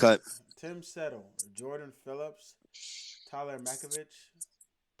 Tim He got cut. Tim Settle, Jordan Phillips, Tyler Makovich,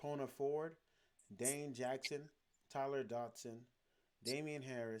 Pona Ford, Dane Jackson, Tyler Dotson, Damian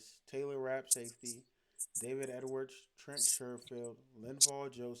Harris, Taylor Rapp safety, David Edwards, Trent Sherfield,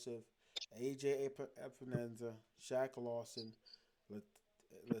 Linval Joseph, AJ Epineza, Shaq Lawson,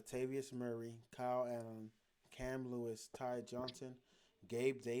 Latavius Murray, Kyle Allen, Cam Lewis, Ty Johnson,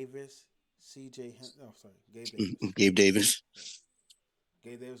 Gabe Davis, CJ. No, sorry, Gabe Davis. Gabe Davis.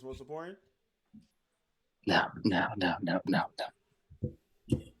 Gabe Davis most important. No.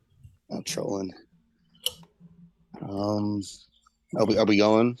 I'm trolling. Are we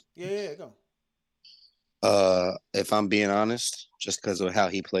going? Yeah, go. If I'm being honest, just because of how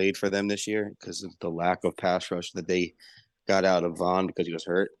he played for them this year, because of the lack of pass rush that they got out of Vaughn because he was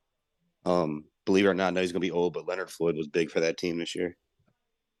hurt. Believe it or not, I know he's gonna be old, but Leonard Floyd was big for that team this year.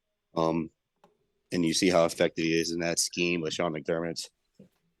 And you see how effective he is in that scheme with Sean McDermott's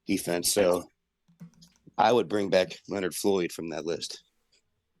defense. So I would bring back Leonard Floyd from that list.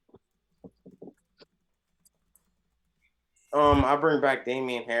 I bring back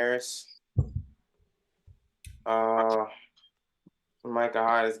Damian Harris. Micah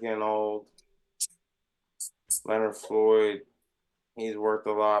Hyde is getting old. Leonard Floyd, he's worth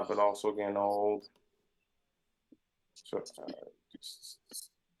a lot, but also getting old. So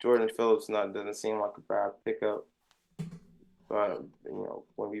Jordan Phillips doesn't seem like a bad pickup, but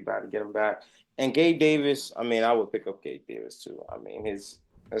wouldn't be bad to get him back. And Gabe Davis, I mean, I would pick up Gabe Davis too. I mean, his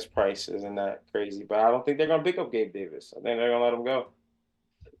price isn't that crazy, but I don't think they're gonna pick up Gabe Davis. I think they're gonna let him go.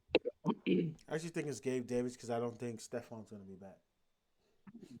 I actually think it's Gabe Davis because I don't think Stephon's going to be back.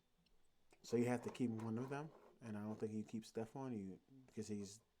 So you have to keep one of them, and I don't think you keep Stephon because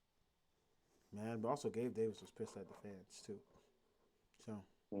he's man. But also, Gabe Davis was pissed at the fans too. So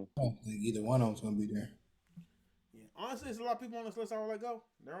I don't think either one of them's gonna be there. yeah, honestly, there's a lot of people on this list I would let go.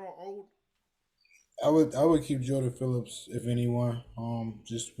 They're all old. I would keep Jordan Phillips if anyone.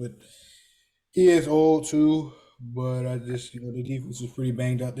 Just with he is old too, but I just the defense was pretty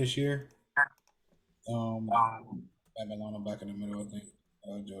banged up this year. Atlanta back in the middle, I think.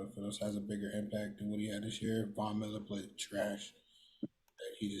 Jordan Phillips has a bigger impact than what he had this year. Von Miller played trash.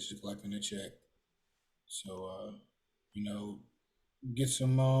 He just collecting a check. So you know, get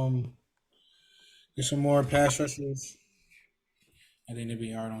some get some more pass rushers. I think they'd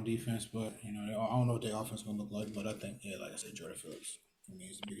be hard on defense, but I don't know what their offense gonna look like. But I think, yeah, like I said, Jordan Phillips for me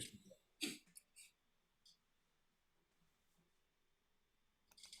is the biggest.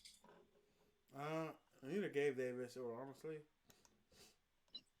 Either Gabe Davis or honestly,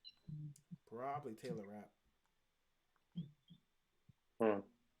 probably Taylor Rapp.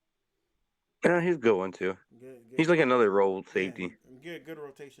 He's a good one too. Good, He's like good, another role safety. yeah, good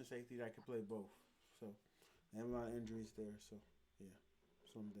rotation safety that can play both. So they have a lot of injuries there. So yeah,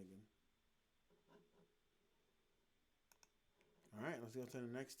 that's what I'm thinking. All right, let's go to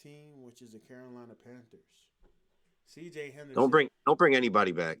the next team, which is the Carolina Panthers. C.J. Henderson, Don't bring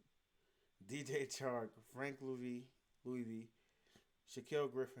anybody back. DJ Chark, Frank Louis V,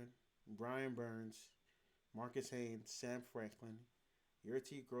 Shaquille Griffin, Brian Burns, Marcus Haynes, Sam Franklin,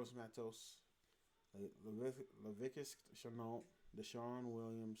 Yurti Grossmatos, Leviticus Chenault, Deshaun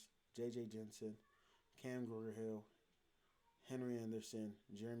Williams, J.J. Jensen, Cam Hill, Henry Anderson,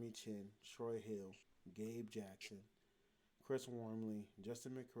 Jeremy Chin, Troy Hill, Gabe Jackson, Chris Wormley,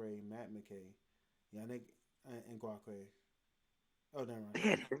 Justin McRae, Matt McKay, Yannick Ngakwe. Oh, never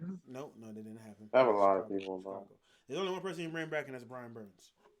mind. No, they didn't have him. I have a lot of people, bro. Chicago. There's only one person you bring back, and that's Brian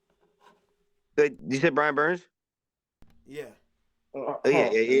Burns. You said Brian Burns? Yeah.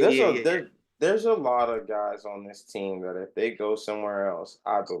 There's a lot of guys on this team that if they go somewhere else,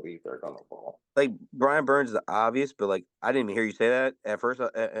 I believe they're gonna ball. Like Brian Burns is obvious, but like I didn't even hear you say that at first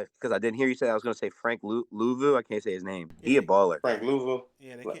because I didn't hear you say that. I was gonna say Frank Louvu. I can't say his name. He a baller. Frank Louvu.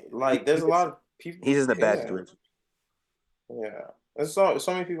 Yeah, they can't. Like there's a lot of people. He's just in a bad situation. Yeah, there's so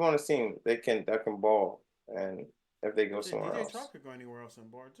many people on this team that can ball, and if they go somewhere else, DJ Chark could go anywhere else in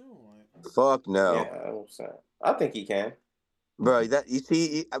bar too. Like. Fuck no. Yeah, I think he can. Bro, that you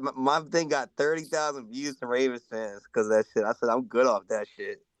see, my thing got 30,000 views from Ravens fans because of that shit. I said I'm good off that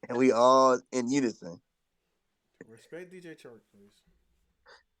shit, and we all in unison. Respect DJ Chark, please.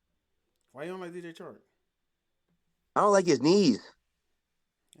 Why you don't like DJ Chark? I don't like his knees.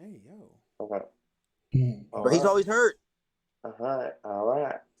 Hey yo. Okay. But he's always hurt.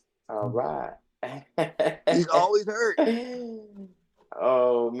 All right. He's always hurt.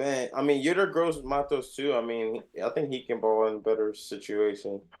 Oh man, I mean, Yoder Gross Matos too. I mean, I think he can ball in a better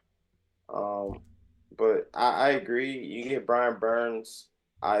situation. But I agree. You get Brian Burns.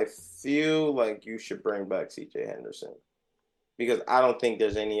 I feel like you should bring back C.J. Henderson because I don't think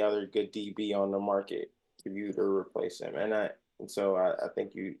there's any other good DB on the market for you to replace him, and so I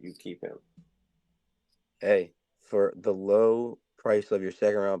think you keep him. Hey, for the low price of your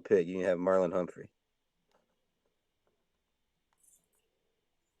second round pick, you can have Marlon Humphrey.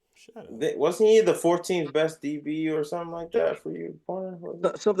 Wasn't he the 14th best DB or something like that for you?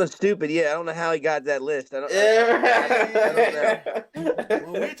 Something stupid. Yeah, I don't know how he got that list. I don't know.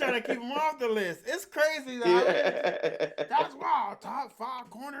 Well, we're trying to keep him off the list. It's crazy, though. Yeah. That's wild. Top 5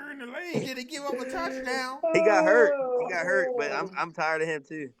 corner in the league. Did he give up a touchdown? He got hurt, but I'm tired of him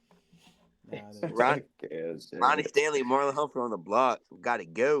too. Ronnie Stanley, Marlon Humphrey on the block. Got to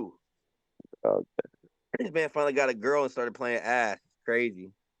go. Okay. This man finally got a girl and started playing ass.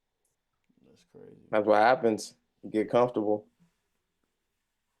 Crazy. That's crazy. That's what happens. You get comfortable.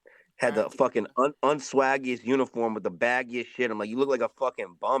 Had the fucking unswaggiest uniform with the baggiest shit. I'm like, you look like a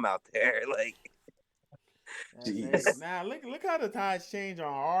fucking bum out there. Like, now look how the tides change on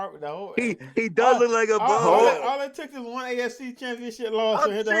our the whole. He does look like a bum. All it took is one AFC championship loss.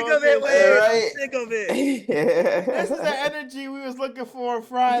 I'm sick of it, Wade. I'm sick of it. This is the energy we was looking for on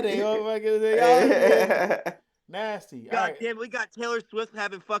Friday. Oh my God, nasty. God damn, we got Taylor Swift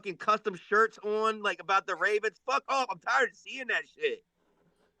having fucking custom shirts on, like about the Ravens. Fuck off! I'm tired of seeing that shit.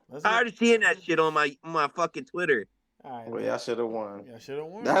 Tired of seeing that shit on my fucking Twitter. All right, well, y'all should have won. Y'all should have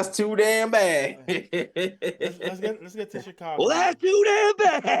won. That's too damn bad. let's get to Chicago. Well, that's too damn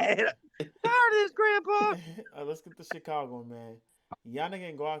bad. Tired of this, Grandpa. Let's get to Chicago, man.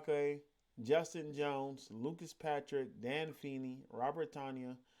 Yannick Ngakwe, Justin Jones, Lucas Patrick, Dan Feeney, Robert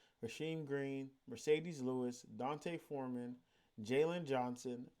Tanya, Rasheem Green, Mercedes Lewis, Dante Foreman, Jalen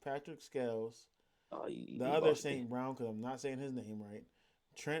Johnson, Patrick Scales, the other St. Brown, because I'm not saying his name right,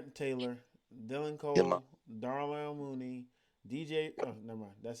 Trent Taylor, Dylan Cole, Darnell Mooney, DJ. Oh, never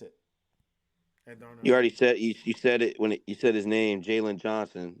mind. That's it. You already said you said it when you said his name, Jalen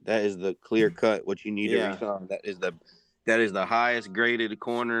Johnson. That is the clear cut. What you need to resign. That is the highest graded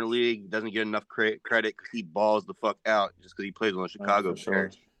corner in the league. Doesn't get enough credit because he balls the fuck out just because he plays on Chicago. For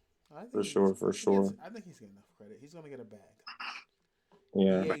sure. I think he's getting enough credit. He's gonna get a bag.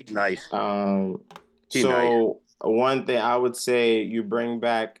 Yeah, nice. One thing I would say, you bring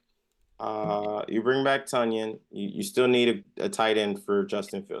back Tunyon. You still need a tight end for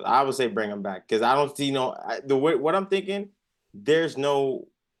Justin Fields. I would say bring him back because I don't see what I'm thinking. There's no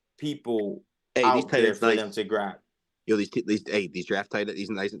people out there for them to grab. Yo, these draft tight ends, these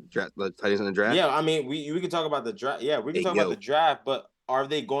nice draft tight ends in the draft. Yeah, I mean, we can talk about the draft. Yeah, we can talk about the draft, but are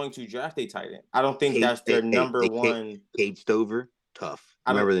they going to draft a tight end? I don't think that's their number one. Cade Stover, tough.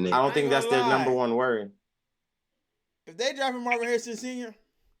 I remember the name. I don't think that's their number one worry. If they drafted Marvin Harrison Sr.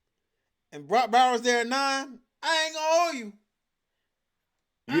 and Brock Bowers there at 9, I ain't gonna owe you.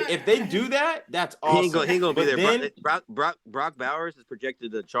 If they do that, that's He ain't gonna awesome. be But there. then, Brock Bowers is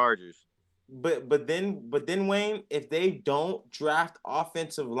projected to the Chargers. but then Wayne, if they don't draft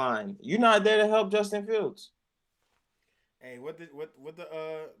offensive line, you're not there to help Justin Fields. Hey, what the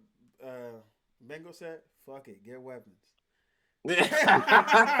Bengal said? Fuck it, get weapons. Bengal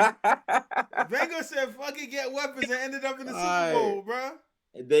said, "Fuck it, get weapons," and ended up in the Super Bowl, bro.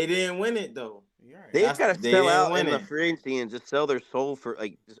 They didn't win it though. You're right. They just gotta They sell didn't out win in the it. free agency and just sell their soul for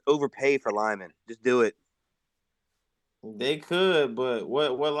just overpay for linemen. Just do it. They could, but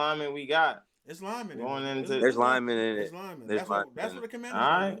what lineman we got? It's linemen Going in it. into There's linemen in It's it. linemen. There's That's linemen what in the it. Commanders All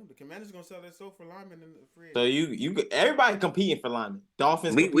gonna right. do. The Commanders gonna sell their soul for linemen in the free So agency. you everybody competing for linemen.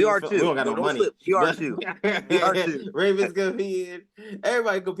 Dolphins We competing are for. We too. don't got no Don't money. slip. We are too. We are too. Ravens competing.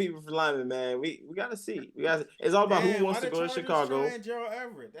 Everybody competing for linemen, man. We gotta see. It's all about who Damn, why wants to the go to Chargers Chicago. trying Gerald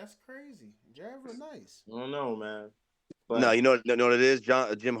Everett? That's crazy. Gerald Everett nice. I don't know, man. But No, you know what it is.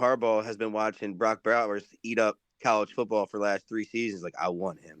 Jim Harbaugh has been watching Brock Bowers eat up college football for the last 3 seasons. Like, I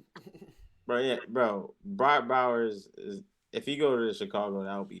want him. bro, Brock Bowers is. If he go to Chicago,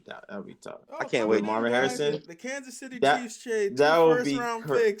 that would be tough. Oh, I can't fuck wait. them Marvin guys. Harrison. The Kansas City That- Chiefs trade 2 that would first be round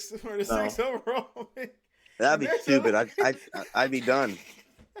cr- picks for the No. 6th overall pick. That'd be There's stupid. a- I'd be done.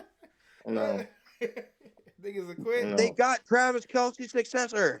 No, Niggas are quit. No. They got Travis Kelce's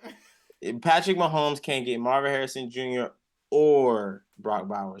successor. Patrick Mahomes can't get Marvin Harrison Jr. or Brock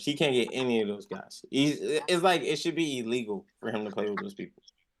Bowers. He can't get any of those guys. It's like it should be illegal for him to play with those people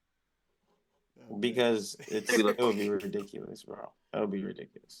because it would be ridiculous, bro. It would be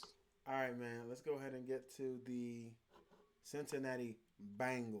ridiculous. All right, man. Let's go ahead and get to the Cincinnati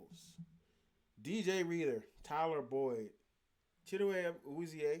Bengals. DJ Reader, Tyler Boyd, Chidobe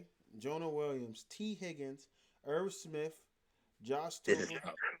Uzie, Jonah Williams, T. Higgins, Irv Smith, Josh Tobin,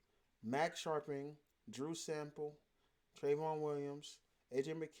 Max Sharping, Drew Sample, Trayvon Williams,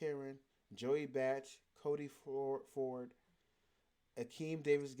 AJ McCarron, Joey Batch, Cody Ford, Akeem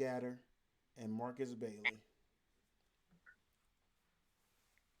Davis Gatter, and Marcus Bailey.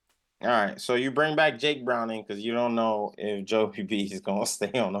 All right, so you bring back Jake Browning because you don't know if Joey B is gonna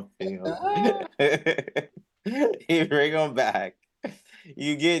stay on the field. You bring him back.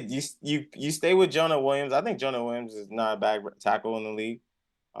 You stay with Jonah Williams. I think Jonah Williams is not a bad tackle in the league.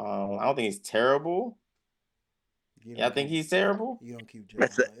 I don't think he's terrible. I think he's terrible. You don't keep Jonah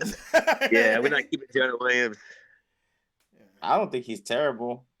Williams. Yeah, we're not keeping Jonah Williams. I don't think he's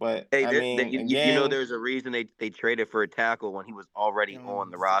terrible, but Hey, I mean, you again, know, there's a reason they traded for a tackle when he was already on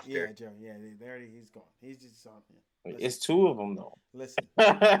the roster. Yeah, Joe. Yeah, he's gone. He's just on. Yeah. It's 2 of them though. Listen.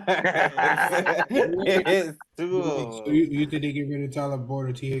 It's 2 of them. So you think they get rid of Tyler Boyd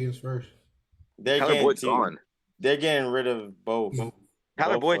or T. Higgins first? Tyler Boyd's gone. They're getting rid of both. Tyler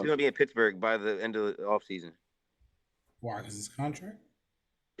Both Boyd's of going to be in Pittsburgh by the end of the offseason. Why? Because his contract?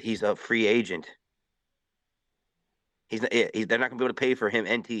 He's a free agent. They're not going to be able to pay for him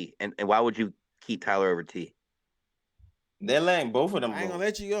and T. And why would you keep Tyler over T? They're letting both of them go. I ain't gonna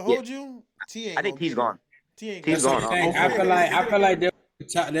let you hold you. T ain't. I think T's gone. T ain't. T's gone. gone. I feel like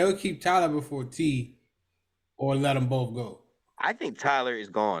they'll keep Tyler before T, or let them both go. I think Tyler is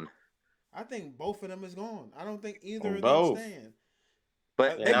gone. I think both of them is gone. I don't think either of them Both. staying.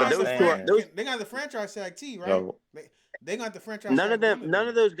 But They got they the franchise tag T, right? Yo. They got the franchise. none tag of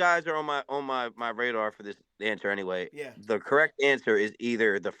those those guys are on my radar for this answer anyway. Yeah. The correct answer is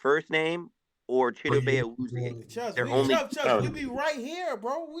either the first name or Chidobe Awuzie. Chubbs, They're we, only- Chubbs, we be right here,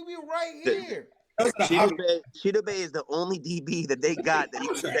 bro. We be right here. Chidobe is the only DB that they got that you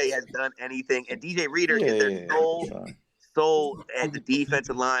can say has done anything, and DJ Reader is their sole at the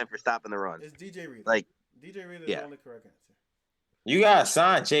defensive line for stopping the run. It's DJ Reader. Like DJ Reader is yeah. the only correct answer. You gotta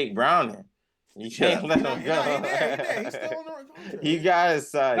sign Jake Browning. You can't let him go. He there. He's still on the contract. You gotta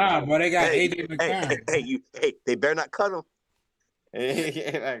sign. Nah, but they got AJ Hey, McCarron. they better not cut him.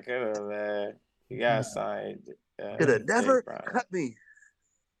 Not good, man. You gotta sign. Could have never cut me.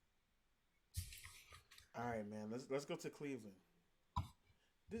 All right, man. Let's go to Cleveland.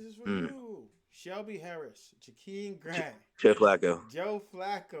 This is for you. Shelby Harris, Jakeem Grant, Joe Flacco. Joe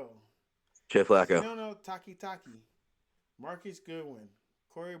Flacco. No, Taki, Marcus Goodwin,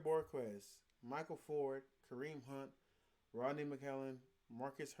 Corey Borquez, Michael Ford, Kareem Hunt, Rodney McKellen,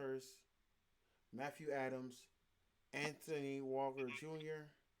 Marcus Hurst, Matthew Adams, Anthony Walker Jr.,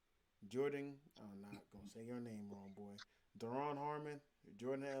 Jordan, I'm not going to say your name wrong, boy, Daron Harmon,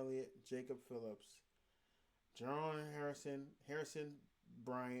 Jordan Elliott, Jacob Phillips, Jerron Harrison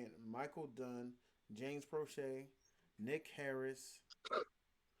Bryant, Michael Dunn, James Prochet, Nick Harris,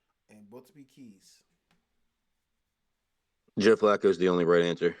 and Bootsby Keys. Joe Flacco's the only right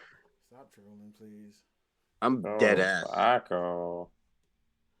answer. Stop trolling, please. I'm dead Joe ass. Flacco.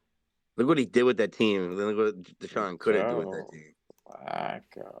 Look what he did with that team. Look what Deshaun couldn't do with that Joe team.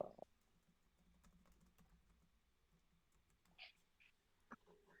 Flacco.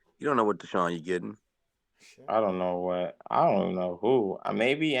 You don't know what Deshaun you're getting. Shut I don't up. know what. I don't know who.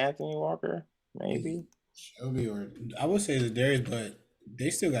 Maybe Anthony Walker. Maybe. Shelby or I would say the Darius, but they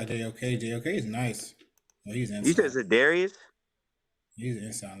still got JOK. JOK is nice. Well, he's You said inside. Zadarius? He's an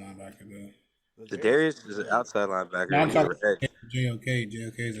inside linebacker, though. Zadarius is an outside No, linebacker. I'm He's a talking edge. JOK.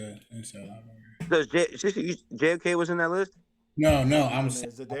 JOK is an inside linebacker. So JOK was in that list? No, No, I'm no,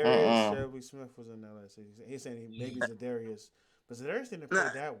 saying Zadarius Uh-uh. Shelby Smith was in that list. He's saying maybe Zadarius, but Zadarius didn't play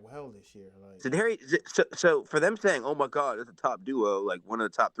Nah. that well this year. Like, So for them saying, "Oh my God, it's a top duo," like one of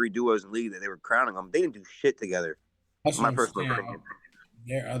the top 3 duos in the league that they were crowning them, they didn't do shit together. that's what My I'm personal saying. opinion.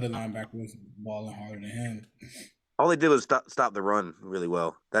 Their other linebacker was balling harder than him. All they did was stop the run really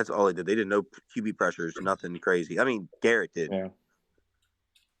well. That's all they did. They did no QB pressures, nothing crazy. I mean, Garrett did, Yeah.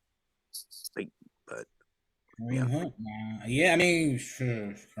 but yeah, Kareem Hunt, nah. Yeah, I mean,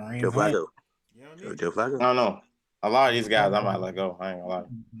 sure, Joe Kareem Hunt. Flacco, you don't need Joe Joe Flacco. I Flacco. don't know. A lot of these guys I might let go. I ain't gonna lie.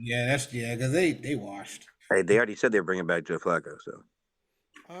 Yeah, because they washed. Hey, they already said they're bringing back Joe Flacco. So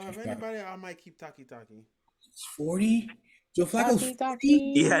If anybody, I might keep Taki Taki. It's 40. Joe Flacco's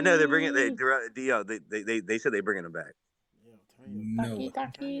Taki 40. yeah, no, they're bringing Taki. they said they're bringing him back. Yo, No, turn your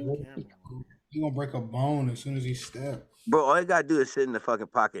camera on. he gonna break a bone as soon as he step. Bro, all you gotta do is sit in the fucking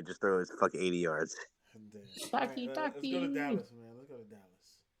pocket, and just throw his fucking 80 yards. Damn. All right, Taki let's go to Taki. Dallas, man. Let's go to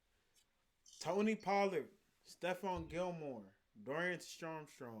Dallas. Tony Pollard, Stephon Gilmore, Dorian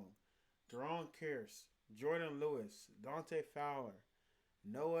Stromstrong, Deron Kearse, Jordan Lewis, Dante Fowler,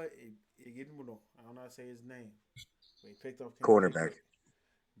 Noah Igudino. I don't know how to say his name, but he picked up Kenny Cornerback. Pickett.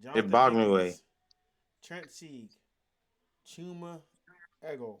 Jonathan Ibagwe. Hankins, Trent Sieg, Chuma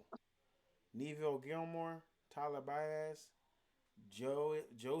Ego, Neville Gilmore, Tyler Baez,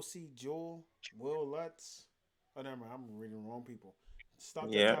 Josie Jewell, Will Lutz. Oh, never mind. I'm reading the wrong people. Stop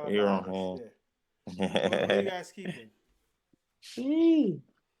that Yep, Tyler you're Baez. on Yeah. Who you hand. guys keeping?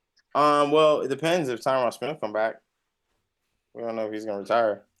 Well, it depends if Tyron Smith come back. We don't know if he's gonna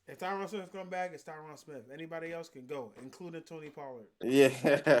retire. If Tyron Smith come back, it's Tyron Smith. Anybody else can go, including Tony Pollard.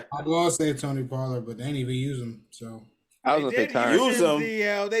 Yeah. I will say Tony Pollard, but they didn't even use him. So I was They gonna say did use Tyron. Use him, him.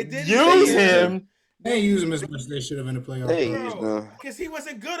 DL. They did Use use They used him. him. him. they didn't use him as much as they should have in the playoffs. They Though. used Bro, him. because he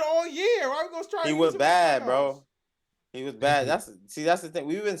wasn't good all year. Why are we going to try He to use was him in the bad, playoffs? bro. He was bad. That's the thing.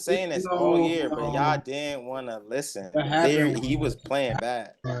 We've been saying this all year, but y'all didn't want to listen. What happened He was playing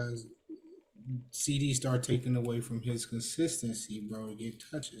bad. was CD started taking away from his consistency, bro, to get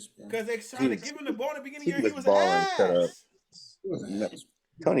touches, bro. Because they tried to give him the ball at the beginning of the He year. He was was balling. Shut up. ass. It was No, ass.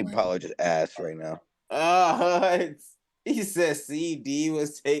 Tony Pollard just ass right now. He said CD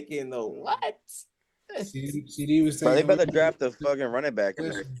was taking the what? CD was Bro, they taking away better from draft a fucking running back in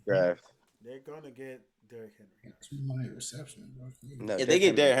the next his draft. They're going to get Derrick Henry. 200 receptions, bro. No, If they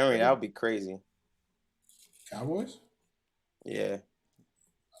get Derrick Henry, that would be crazy. Cowboys? Yeah.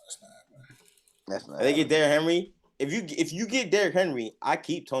 That's not, bro. That's not. If they get Derrick Henry, if you get Derrick Henry, I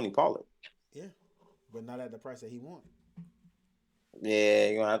keep Tony Pollard. Yeah, but not at the price that he wants. Yeah,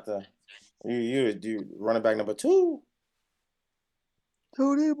 you're gonna have to. You do running back number 2.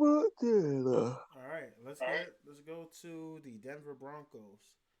 Tony Pollard. All right, let's go to the Denver Broncos.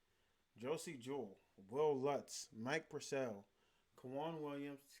 Josie Jewell, Will Lutz, Mike Purcell, Kawan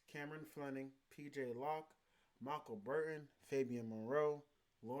Williams, Cameron Fleming, P.J. Locke, Michael Burton, Fabian Monroe,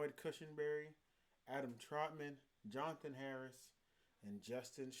 Lloyd Cushenberry, Adam Trotman, Jonathan Harris, and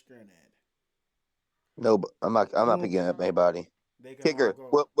Justin Stranad. No, but I'm not picking up anybody. They can all Kicker.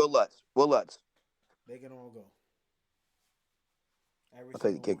 go. Will Lutz. Will Lutz. They can all go. Every I'll take the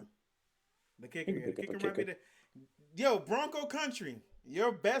single kicker. one. The kicker, You yeah. can The pick up kicker a might be kicker. the. Yo, Bronco Country.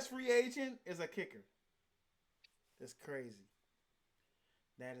 Your best free agent is a kicker. It's crazy.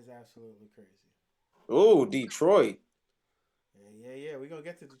 That is absolutely crazy. Ooh, Detroit. Yeah. We're gonna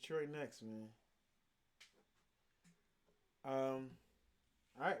get to Detroit next, man. All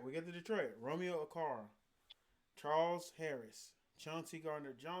right, we get to Detroit. Romeo Akara, Charles Harris, Chauncey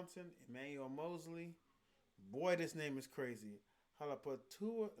Gardner Johnson, Emmanuel Mosley. Boy, this name is crazy.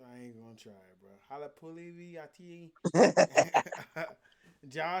 Halapatua. I ain't gonna try it, bro. Halapuliviati.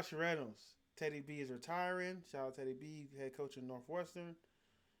 Josh Reynolds. Teddy B is retiring. Shout out Teddy B, head coach of Northwestern.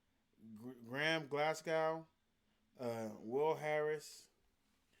 Graham Glasgow. Will Harris.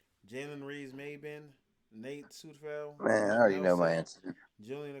 Jalen Reeves Maben. Nate Sudfeld. Man, I already know my answer.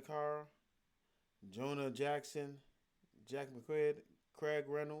 Julian Akara. Jonah Jackson. Jack McQuaid. Craig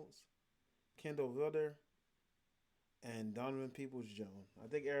Reynolds. Kendall Wilder. and Donovan Peoples Jones. I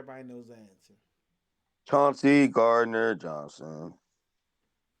think everybody knows the answer. Chauncey Gardner Johnson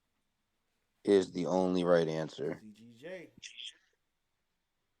is the only right answer. CGJ.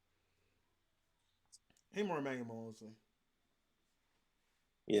 Hey, more Emmanuel Mosley.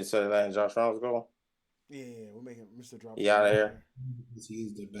 You said that in Josh Reynolds' goal. Yeah, we're making Mr. Drop He out of here. Because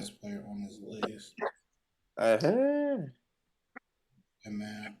he's the best player on this list. Uh-huh. And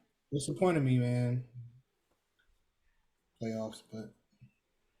man, disappointed me, man. Playoffs, but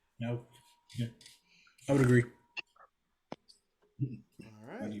no, yeah, I would agree.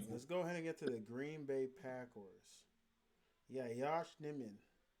 All right, let's go ahead and get to the Green Bay Packers. Yeah, Josh Nimmin,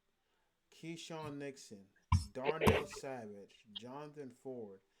 Keyshawn Nixon, Darnell Savage, Jonathan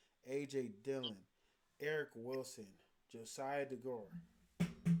Ford, AJ Dillon, Eric Wilson, Josiah DeGore,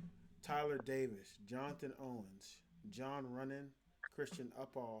 Tyler Davis, Jonathan Owens, John Runnan, Christian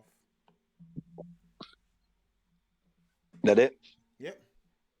Upoff. That it? Yep.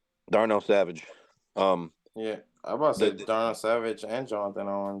 Darnell Savage. Yeah, I'm about to say The Darnell Savage and Jonathan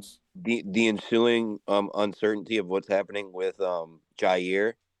Owens. the ensuing uncertainty of what's happening with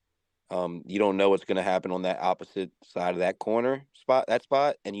Jair. You don't know what's going to happen on that opposite side of that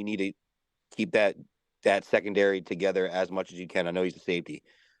spot, and you need to keep that secondary together as much as you can. I know he's a safety.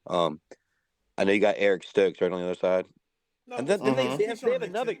 Um, I know you got Eric Stokes right on the other side, No, and it's, then it's they Keyshawn have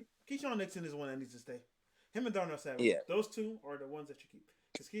another. Nixon. Keyshawn Nixon is one that needs to stay. Him and Darnell Savage. Yeah, Those two are the ones that you keep.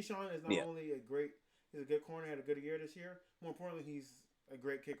 Because Keyshawn is not yeah, only he's a good corner, had a good year this year. More importantly, he's a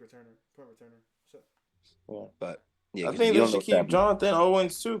great kick returner, punt returner. So, Yeah. but yeah, I because think you they don't know should what's keep happening. Jonathan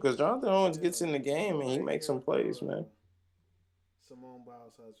Owens too, because Jonathan Owens yeah, gets in the game and he nobody makes care some about plays, man. Simone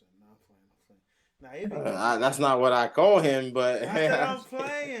Biles' husband. No, I'm playing. I'm playing. Nah, he'd be good. That's not what I call him, but I said I'm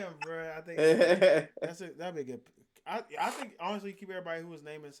playing, bro. I think that'd be a good. I think honestly, keep everybody who was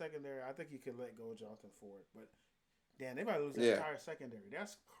named in secondary. I think you could let go of Jonathan Ford, but damn, they might lose their yeah, entire secondary.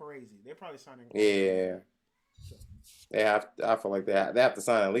 That's crazy. They're probably signing all of them yeah, back. So, they have. I feel like they have to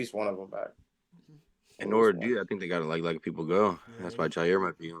sign at least one of them back. In At least order to one. do that, I think they got to like people go. yeah, That's why Jair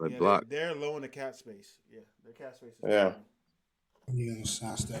might be on the they block. they're low in the cap space. Yeah, their cap space is too Yeah, low. You gonna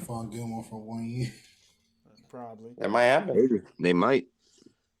sign Stephon Gilmore for 1 year? Probably. that might happen. Maybe they might.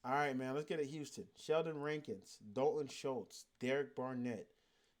 All right, man. Let's get it. Houston. Sheldon Rankins, Dalton Schultz, Derek Barnett,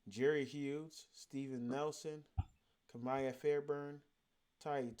 Jerry Hughes, Steven Nelson, Kamaya Fairburn,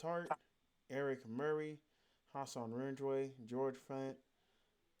 Ty Tart, Eric Murray, Hassan Rendroy, George Fant,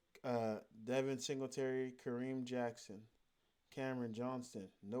 Devin Singletary, Kareem Jackson, Cameron Johnston,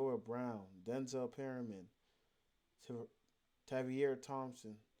 Noah Brown, Denzel Perriman, Tavier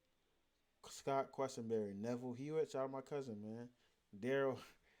Thompson, Scott Questenberry, Neville Hewitt, shout out my cousin, man. Daryl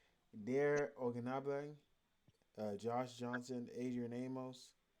Dare Ogunabang, Josh Johnson, Adrian Amos,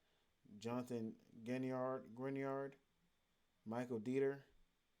 Jonathan Grignard, Michael Dieter,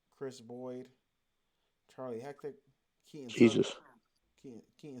 Chris Boyd, Charlie Hector, Keaton Suther, Jesus.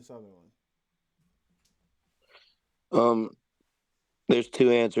 Keaton Sutherland. Um, there's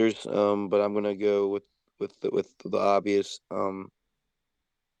two answers. But I'm gonna go with the obvious.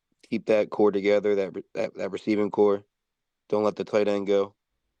 Keep that core together. That receiving core. Don't let the tight end go.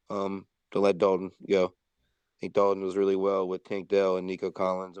 Don't let Dalton go. I think Dalton was really well with Tank Dell and Nico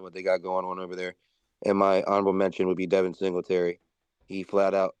Collins and what they got going on over there. And my honorable mention would be Devin Singletary. He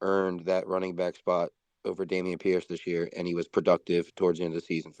flat out earned that running back spot over Damian Pierce this year, and he was productive towards the end of the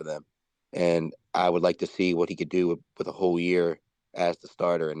season for them. And I would like to see what he could do with a whole year as the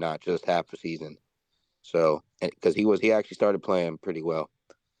starter and not just half the season. So, because he actually started playing pretty well.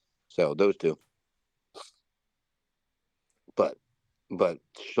 So those two, but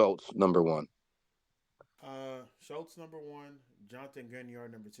Schultz number one. Schultz number one, Jonathan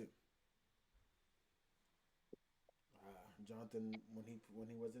Grignard number two. Jonathan, when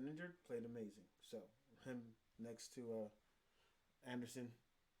he wasn't injured, played amazing. So him next to Anderson,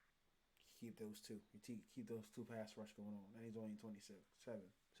 keep those two. You keep those two pass rush going on, and he's only 27.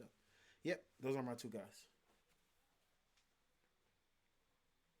 So, yep, those are my two guys.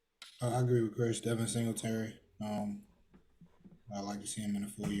 I agree with Chris. Devin Singletary. I like to see him in a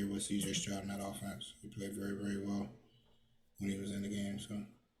full year with CJ Stroud in that offense. He played very, very well when he was in the game. So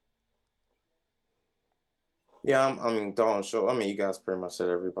Yeah, I mean Dalton Schultz. I mean, you guys pretty much said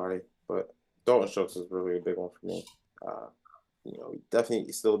everybody, but Dalton Schultz is really a big one for me. Uh,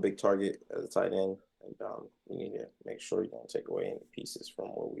 definitely still a big target as a tight end, and you need to make sure you don't take away any pieces from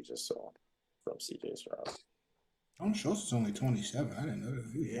what we just saw from CJ Stroud. Don Schultz is only 27. I didn't know that.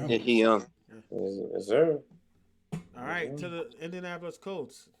 He was Yeah. Yeah, young. he young. Is there? All right, to the Indianapolis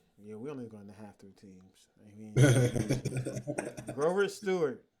Colts. Yeah, we only going to half through teams. Grover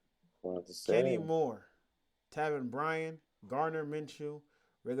Stewart, What to say? Kenny Moore, Tavin Bryan, Gardner Minshew,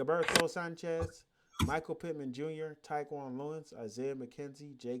 Rigoberto Sanchez, Michael Pittman Jr., Taekwon Lewis, Isaiah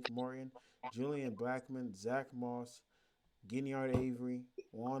McKenzie, Jake Martin, Julian Blackman, Zach Moss, Ginyard Avery,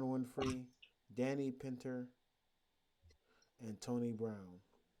 Juan Winfrey, Danny Pinter, and Tony Brown.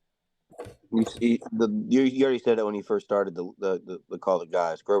 You already said that when you first started the call of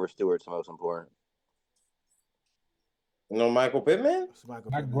guys. Grover Stewart's the most important. No Michael Pittman? It's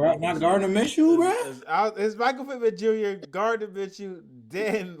Michael Not, Pittman. not Gardner Minshew, bro. It's Michael Pittman Jr., Gardner Minshew,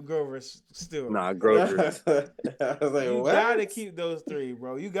 then Grover Stewart. Nah, I Grover. was like, You what? gotta keep those three,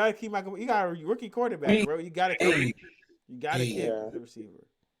 bro. You gotta keep Michael. You got a rookie quarterback, bro. You gotta keep. Hey, You gotta hey. keep Yeah. the receiver.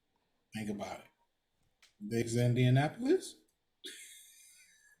 think about it. Bigs Indianapolis.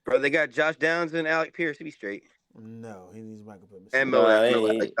 Bro, they got Josh Downs and Alec Pierce to be straight. No, he needs Michael Pittman. And No, I Mo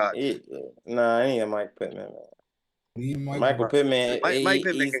ain't Mike Pittman, man. Mike Michael Pittman, Mike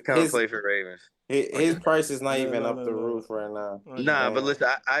Pittman can come and play for Ravens. his price is not even up the No. roof right now. Okay. Nah, but listen,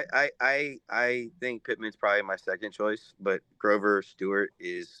 I think Pittman's probably my second choice, but Grover Stewart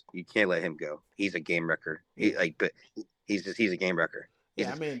is you can't let him go. He's a game wrecker. Yeah. But he's a game wrecker.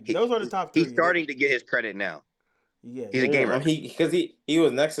 Yeah, I mean, those are the top three. He's starting to get his credit now. Yeah, He's a game wrecker. Because he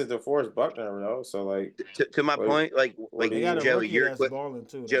was next to DeForest Buckner, though. So like To my point, like they got a Joey, rookie that's balling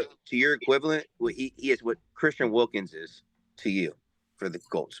too. Joe, to your equivalent, he is what Christian Wilkins is to you for the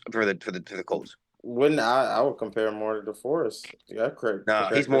Colts for the Colts. wouldn't I would compare him more to DeForest. Yeah, correct. No,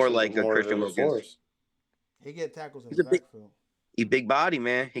 he's more like a more Christian to Wilkins. DeForest. He get tackles in He's the a big- backfield. He big body,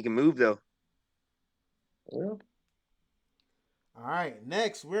 man. He can move though. Yeah. All right,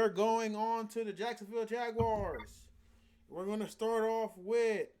 next we're going on to the Jacksonville Jaguars. We're gonna start off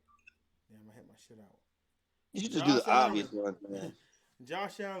with. Damn, I hit my shit out. You should just do the obvious ones, man.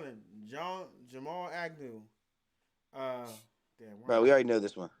 Josh Allen, Jamal Agnew. Bro, we already know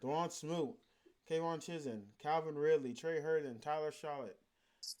this one. Dwan Smoot, Kayvon Chisholm, Calvin Ridley, Trey Herndon, Tyler Charlotte,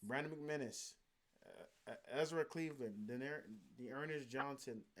 Brandon McManus, Ezra Cleveland, Ernest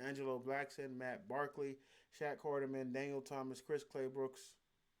Johnson, Angelo Blackson, Matt Barkley, Shaq Quarterman, Daniel Thomas, Chris Claybrooks.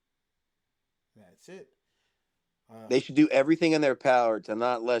 That's it. They should do everything in their power to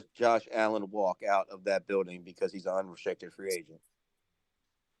not let Josh Allen walk out of that building because he's an unrestricted free agent.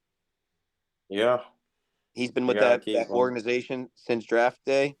 Yeah. He's been with that organization since draft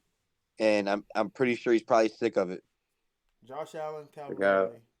day, and I'm pretty sure he's probably sick of it. Josh Allen, Calvin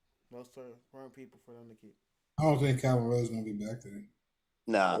Ridley. Those weren't people for them to keep. I don't think Calvin Ridley's gonna be back today.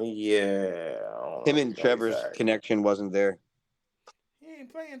 Nah. Yeah. Him and Trevor's connection wasn't there. He ain't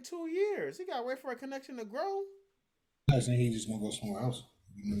playing 2 years. He got to wait for a connection to grow. I think he's just gonna go somewhere else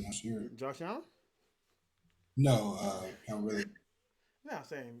next year. Josh Allen? No, Calvin Ridley. No, I'm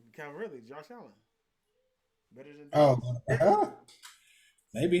saying Calvin Ridley, Josh Allen. Better than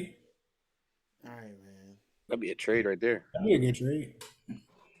maybe. All right, man. That'd be a trade right there. That'd be a good trade.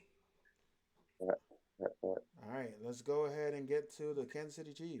 All right, let's go ahead and get to the Kansas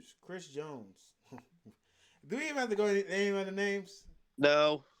City Chiefs. Chris Jones. Do we even have to go any other names?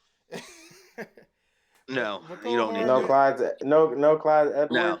 No. No, McCall you don't need no Clyde. No Clyde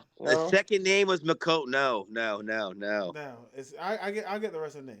Edwards. No. No. The second name was McCoy. No. No, I get the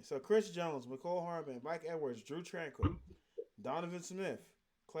rest of the names. So Chris Jones, McCole Hardman, Mike Edwards, Drew Tranquil, Donovan Smith,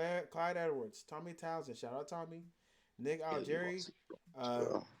 Clyde Edwards, Tommy Townsend. Shout out Tommy. Nick Algieri,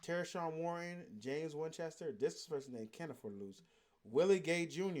 Tershawn Warren, James Winchester. This is person named can't afford to lose. Willie Gay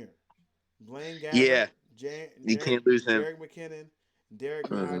Jr., Blaine Gabbert, you can't lose him. Jerick McKinnon, Derek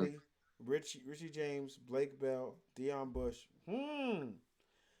Gotti, Richie James, Blake Bell, Deion Bush,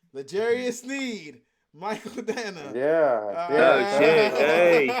 L'Jarius Sneed, Michael Dana.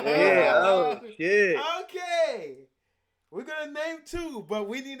 Shit. Okay. We're going to name 2, but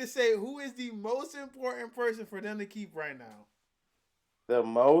we need to say who is the most important person for them to keep right now. The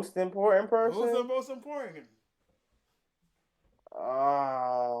most important person? Who's the most important?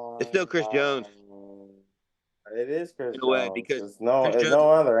 It's still Chris Jones. It is Chris In a way, Jones. because There's no Jones,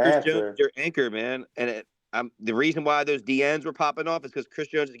 other Chris answer. Jones is your anchor, man. And the reason why those DNs were popping off is because Chris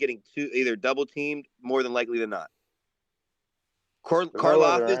Jones is getting either double teamed more than likely than not.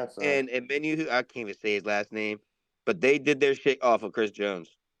 Karlaftis and Menu, I can't even say his last name, but they did their shit off of Chris Jones.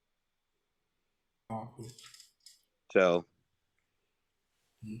 So,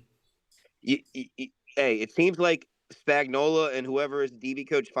 hey, it seems like Spagnuolo and whoever is the DB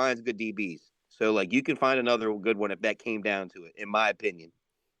coach finds good DBs. So, like, you can find another good one if that came down to it, in my opinion.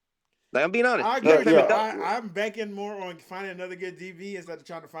 Like, I'm being honest. I'm banking more on finding another good DB instead of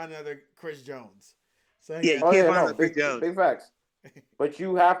trying to find another Chris Jones. So, you can't find another Chris Jones. Big facts. But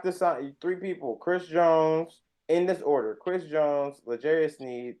you have to sign 3 people. Chris Jones, in this order. Chris Jones, L'Jarius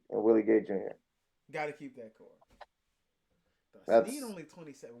Sneed, and Willie Gay Jr. Gotta keep that core. That's Snead only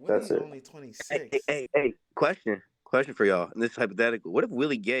 27. that's Willie's it. only 26. Hey, question for y'all. And this is hypothetical. What if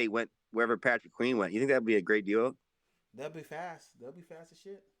Willie Gay went wherever Patrick Queen went? You think that'd be a great deal? They'll be fast. They'll be fast as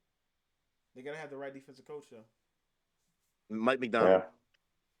shit. They gotta have the right defensive coach though. Mike McDonald.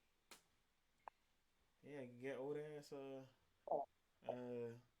 Yeah. Yeah, you get old ass.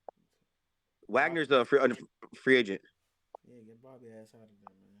 Wagner's a free agent. Yeah, get Bobby ass out of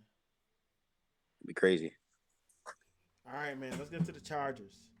there, man. It'd be crazy. All right, man. Let's get to the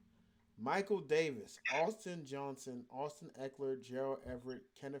Chargers. Michael Davis, Austin Johnson, Austin Eckler, Gerald Everett,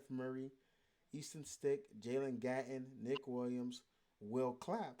 Kenneth Murray, Easton Stick, Jalen Gatton, Nick Williams, Will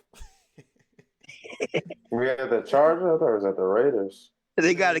Clapp. We had the Chargers, or was that the Raiders?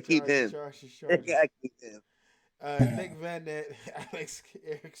 They got to keep Chargers, him. Chargers, They Chargers. got to keep him. Nick Van Nett, Alex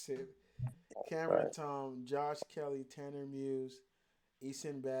Erickson, Cameron Right. Tom, Josh Kelly, Tanner Muse,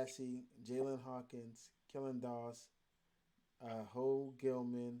 Eason Bassey, Jalen Hawkins, Kellen Doss, Ho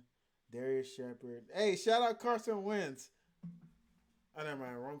Gilman, Darius Shepard. Hey, shout out Carson Wentz. Oh, never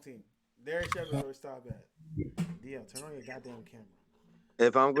mind, wrong team. Darius Shepard where we stop at. DL, turn on your goddamn camera.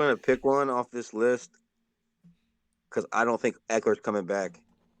 If I'm going to pick one off this list, because I don't think Eckler's coming back,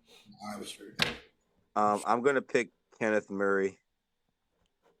 I was sure. I'm going to pick Kenneth Murray,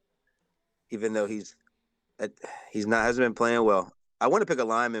 even though he's not hasn't been playing well. I want to pick a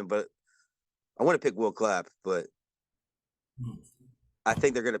lineman, but I want to pick Will Clapp, but I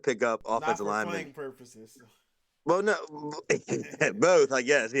think they're going to pick up offensive Not for linemen. playing purposes. Well, no, both, I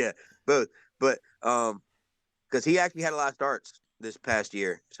guess, yeah, both. But because he actually had a lot of starts this past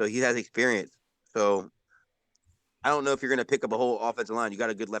year, so he has experience. So I don't know if you're going to pick up a whole offensive line. You got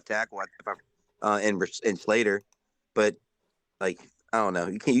a good left tackle, and Slater, but like I don't know,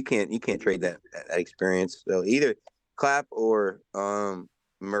 you can't trade that experience. So either Clapp or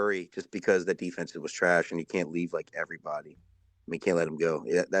Murray, just because the defense was trash and you can't leave like everybody. I mean, can't let him go.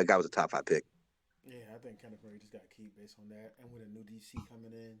 Yeah, that guy was a top 5 pick. Yeah, I think Kenneth Murray just got to keep based on that. And with a new DC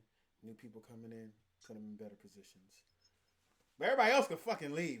coming in, new people coming in, put him in better positions. But everybody else can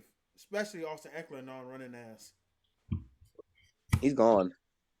fucking leave, especially Austin Eckler non-running ass. He's gone.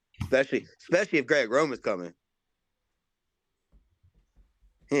 Especially if Greg Roman's coming.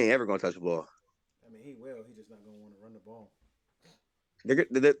 He ain't ever gonna touch the ball. I mean, he will. He's just not gonna want to run the ball.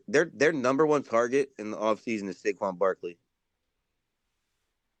 Their number one target in the offseason is Saquon Barkley.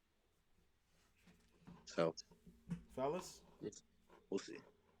 So, Fellas, we'll see.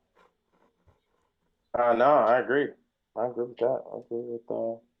 No, I agree. I agree with that. I agree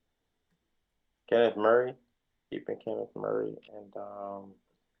with Kenneth Murray, keeping Kenneth Murray, and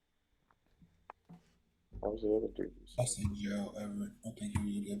what was the other dude? I said Gerald Everett. I think he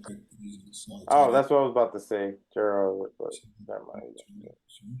was a good pick. He's a small Oh, tight that's what I was about to say, Gerald. But never mind.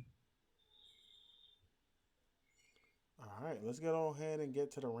 all right, let's get on ahead and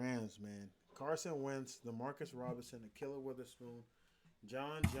get to the Rams, man. Carson Wentz, Demarcus Robinson, Akilla Witherspoon,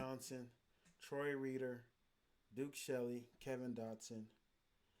 John Johnson, Troy Reader, Duke Shelley, Kevin Dotson,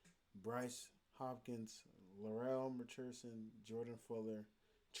 Bryce Hopkins, Laurel Richardson, Jordan Fuller,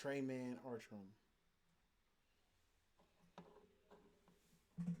 Treyman Archram.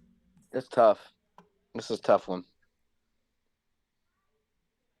 It's tough. This is a tough one.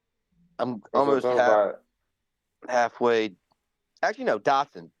 I'm almost halfway. Actually, no,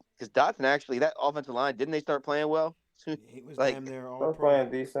 Dotson. Because Dotson actually, that offensive line, didn't they start playing well? He was Like, damn near all They're pro. playing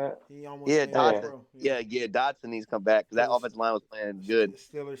decent. He almost yeah, made all Dotson. pro. Yeah, Dotson needs to come back because that offensive line was playing good.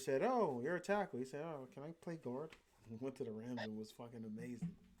 Steelers said, "Oh, you're a tackle." He said, "Oh, can I play guard?" He went to the Rams and was fucking amazing.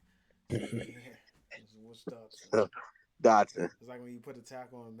 Yeah, what's Dotson? Dotson. It's like when you put a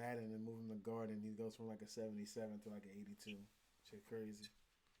tackle on Madden and move him to guard, and he goes from like a 77 to like an 82. Shit, crazy.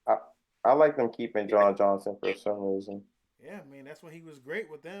 I like them keeping John Johnson for some reason. Yeah, I mean that's when he was great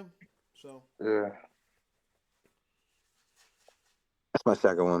with them. So Yeah. That's my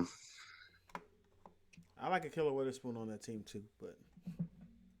second one. I like Akilla Witherspoon on that team too, but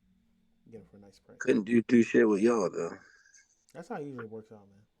get him for a nice price. Couldn't do shit with y'all though. That's how it usually works out,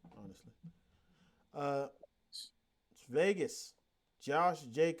 man. Honestly. Vegas, Josh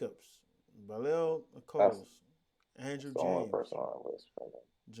Jacobs, Balil Nichols, Andrew That's the only James, person on the list for that.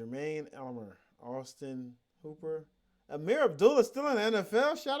 Jermaine Elmer, Austin Hooper, Amir Abdullah still in the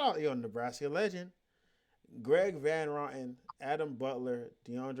NFL. Shout out, Nebraska legend. Greg Van Rotten, Adam Butler,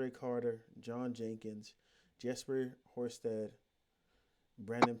 DeAndre Carter, John Jenkins, Jesper Horsted,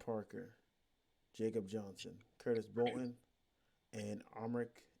 Brandon Parker, Jacob Johnson, Curtis Bolton, and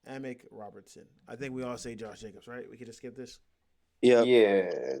Amick Robertson. I think we all say Josh Jacobs, right? We could just skip this. Yep.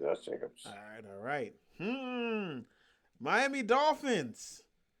 Yeah, Josh Jacobs. All right. Miami Dolphins.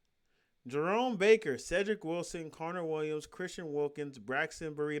 Jerome Baker, Cedric Wilson, Connor Williams, Christian Wilkins,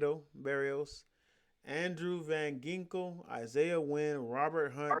 Braxton Burrito Barrios, Andrew Van Ginkel, Isaiah Wynn,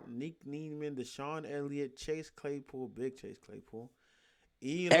 Robert Hunt, Nick Neiman, Deshaun Elliott, Chase Claypool, Big Chase Claypool, X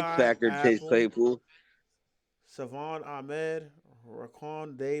Eli Factor Chase Apple, Claypool. Savon Ahmed,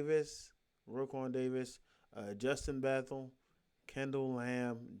 Raquan Davis, Raquan Davis, Justin Bethel, Kendall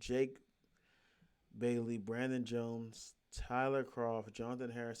Lamb, Jake Bailey, Brandon Jones, Tyler Croft, Jonathan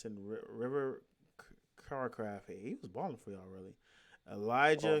Harrison, River Carcraft. Hey, he was balling for y'all, really.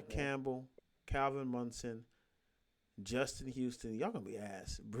 Elijah Mhm. Campbell, Calvin Munson, Justin Houston. Y'all gonna be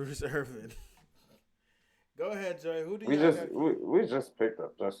ass. Bruce Irvin. Go ahead, Joey. Who do We y'all just got? we just picked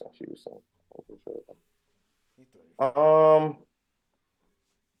up Justin Houston. He 34. Um.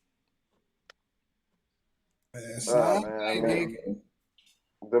 It's not Man. I big. mean,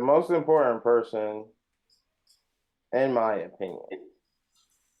 the most important person, in my opinion,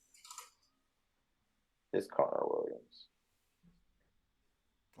 is Connor Williams.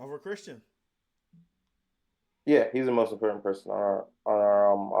 Over Christian. Yeah, he's the most important person on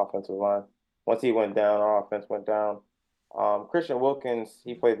our offensive line. Once he went down, our offense went down. Christian Wilkins,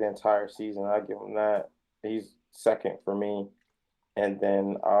 he played the entire season. I give him that. He's second for me, and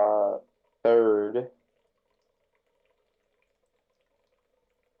then third,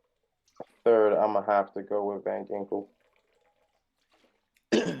 third, I'm gonna have to go with Van Ginkel.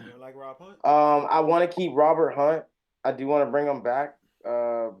 You don't like Rob Hunt? I want to keep Robert Hunt. I do want to bring him back,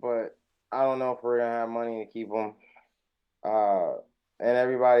 but I don't know if we're gonna have money to keep him. Uh, and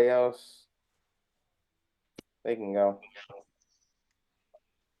everybody else, they can go.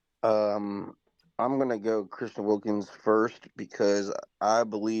 Um, I'm gonna go Christian Wilkins first because I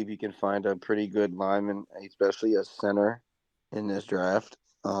believe you can find a pretty good lineman, especially a center, in this draft.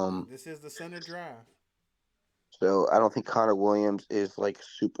 This is the center drive. So I don't think Connor Williams is like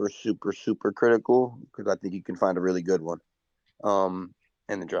super critical because I think you can find a really good one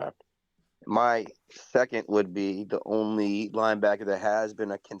in the draft. My second would be the only linebacker that has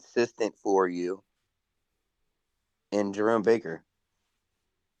been a consistent for you in Jerome Baker.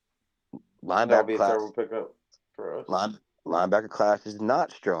 That would Linebacker be a class, terrible pickup for us. linebacker class is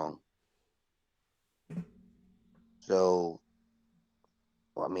not strong. So,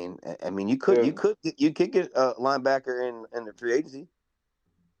 well, I mean, Dude, you could get a linebacker in the free agency. you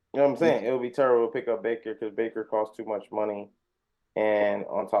know what I'm You, saying? It would be terrible to pick up Baker because Baker costs too much money. And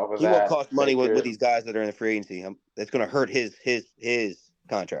on top of he won't that, cost money with Baker, these guys that are in the free agency. It's going to hurt his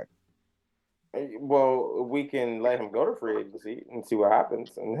contract. well, we can let him go to free agency and see what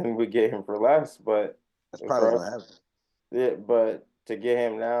happens, and then we get him for less. But That's probably for what's us, going to happen. yeah, but to get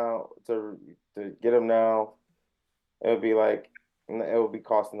him now, to get him now, it would be like it would be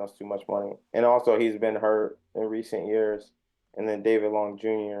costing us too much money. And also, he's been hurt in recent years, and then David Long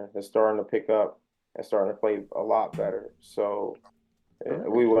Jr. is starting to pick up and starting to play a lot better. So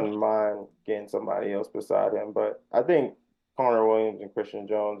we wouldn't mind getting somebody else beside him. But I think Connor Williams and Christian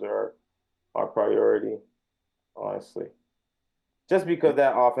Jones are our priority, honestly. Just because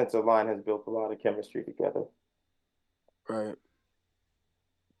that offensive line has built a lot of chemistry together. Right.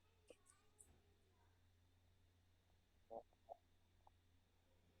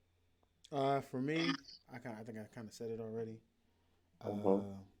 For me, I think I kind of said it already. Mm-hmm.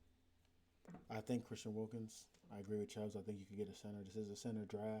 Uh, I think Christian Wilkins. I agree with Chubbs. I think you could get a center. This is a center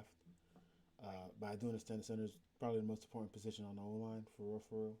draft. But I do understand the center is probably the most important position on the O line for real,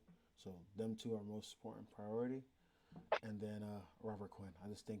 for real. So them two are most important priority. And then Robert Quinn. I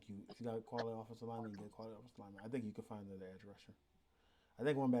just think if you got quality offensive lineman, you get quality offensive lineman. I think you could find another edge rusher. I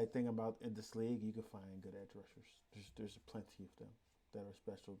think one bad thing about in this league, you could find good edge rushers. There's plenty of them that are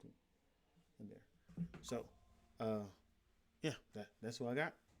specialty in there. So, uh, yeah, that's what I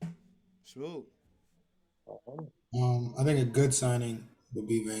got. Smooth. I think a good signing would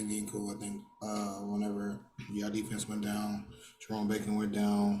be Van Ginkel. I think whenever your defense went down, Jerome Bacon went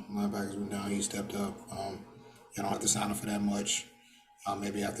down, linebackers went down, he stepped up. You don't have to sign him for that much.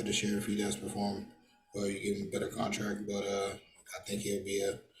 Maybe after this year, if he does perform, well, you give him a better contract. But I think he'll be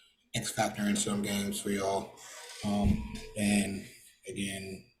a X factor in some games for y'all. And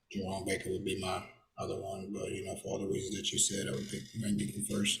again, Jerome Baker would be my other one. But for all the reasons that you said, I would pick Van Ginkel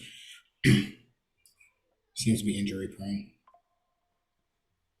first. Seems to be injury prone.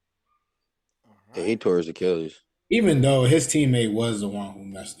 All He right. tore his Achilles. Even though his teammate was the one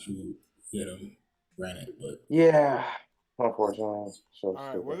who ran it, but Yeah, unfortunately, so All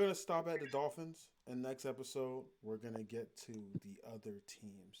right, we're stupid. gonna stop at the Dolphins, and next episode we're gonna get to the other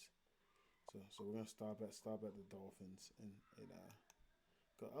teams. So we're gonna stop at the Dolphins and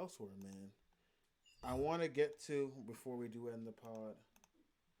go elsewhere, man. I want to get to before we do end the pod.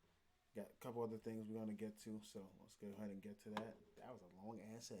 Got a couple other things we're gonna get to, so let's go ahead and get to that. That was a long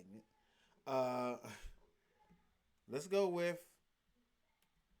ass segment. Uh, let's go with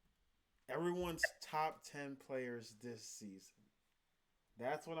everyone's top 10 players this season.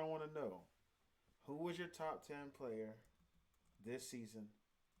 That's what I want to know. Who was your top 10 player this season?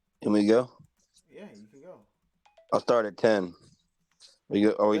 Can we go? Yeah, you can go. I'll start at 10. We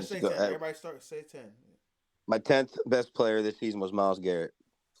go, or we Let's just say go 10. Everybody start say 10. my 10th best player this season was Myles Garrett.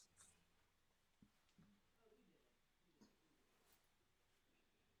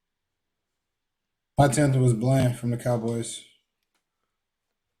 My 10th was Bland from the Cowboys.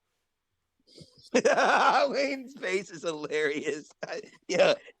 Wayne's face is hilarious.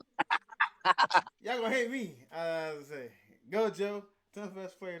 Yeah. Y'all gonna hate me. Say, go Joe. 10th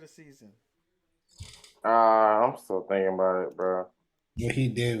best player of the season. I'm still thinking about it, bro. What he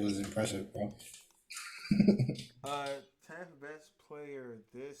did was impressive, bro. 10th best player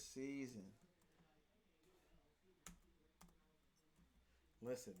this season.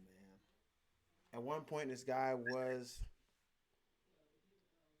 Listen, man. At one point, this guy was.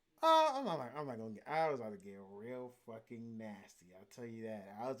 I'm not gonna get. I was about to get real fucking nasty. I'll tell you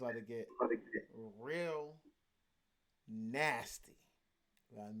that. I was about to get real nasty.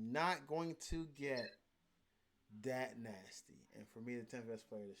 But I'm not going to get that nasty. And for me, the 10th best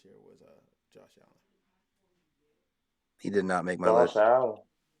player this year was Josh Allen. He did not make my Josh list. Allen.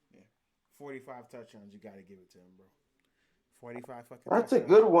 Yeah, 45 touchdowns. You got to give it to him, bro. 45 fucking That's a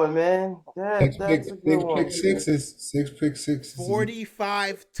touchdowns. good one, man. That's a good one. Six pick sixes.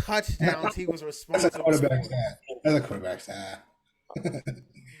 45 touchdowns he was That's a responsible quarterback for. stat. That's a quarterback stat.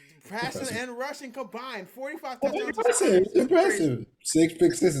 Passing and rushing combined. 45 touchdowns is Impressive. crazy. It's impressive. 6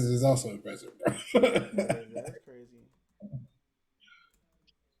 pick sixes is also impressive, bro. That's crazy.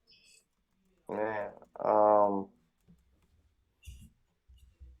 Man, I don't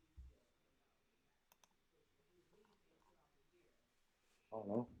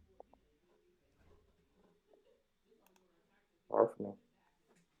know. Hard for me.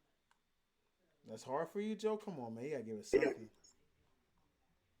 That's hard for you, Joe? Come on, man. You got to give us something.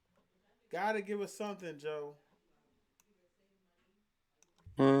 Got to give us something, Joe.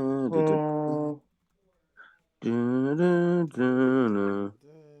 I'll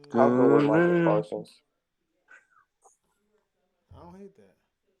I go with Michael Parsons. don't hate that.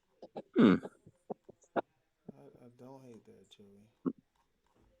 Hmm. I don't hate that, Joey.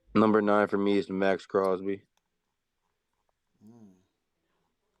 Number 9 for me is Max Crosby.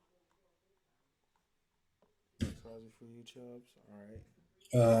 Max Crosby for you, Chubbs. All right.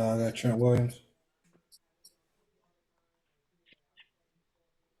 I got Trent Williams.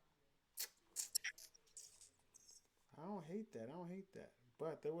 I don't hate that. I don't hate that.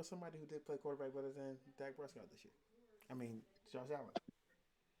 But there was somebody who did play quarterback better than Dak Prescott this year. I mean, Josh Allen.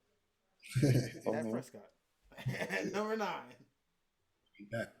 Dak Prescott. Number 9.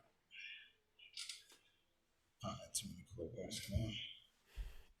 That. Too many quarterbacks. Come on.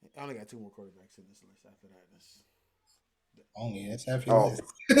 I only got 2 more quarterbacks in this list. After that, Only that's half your list.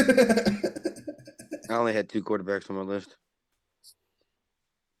 I only had 2 quarterbacks on my list.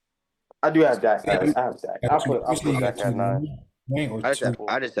 I do have Dak. I have Dak. I'll put Dak at 9. I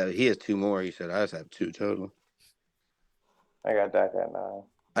just have. He has 2 more. He said I just have 2 total. I got Dak at 9.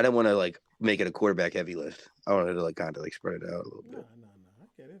 I didn't want to make it a quarterback heavy list. I wanted to kind of spread it out a little bit. No. I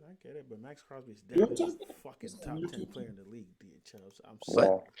get it. But Max Crosby is definitely a fucking top 10 player in the league, Chubbs. I'm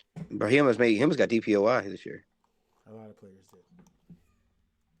sorry. But he almost got DPOI this year. A lot of players did.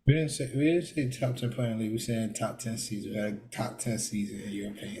 We didn't say top 10 player in the league. We said top 10 season. We had a top 10 season in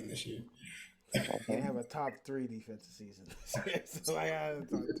your opinion this year. Can't have a top 3 defensive season. So I got a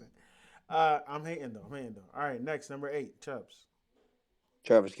top 10. I'm hating though. All right, next number 8, Chubbs.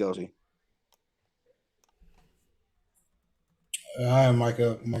 Travis Kelce. I have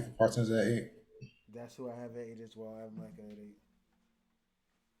Michael Parsons at 8. That's who I have at 8 as well. I have Micah at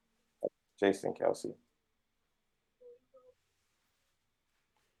 8. Jason Kelce.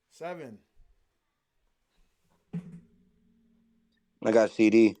 7. I got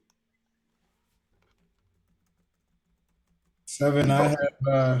CD. 7. I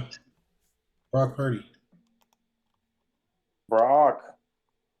have Brock Purdy. Brock.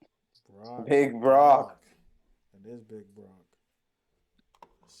 Big Brock. That is Big Brock.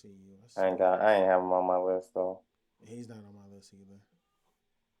 Let's see. I ain't have him on my list though. He's not on my list either.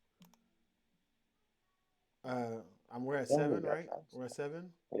 We're at 7, right? We're at 7.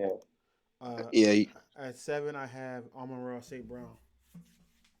 Yeah. At 7, I have Amon-Ra St. Brown.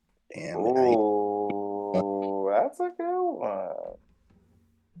 Damn. Oh, that's a good one.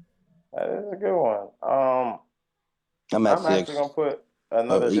 That is a good one. I'm at 6. Actually gonna put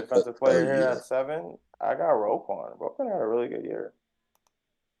another defensive player here yeah. at 7, I got Roquan. Roquan had a really good year.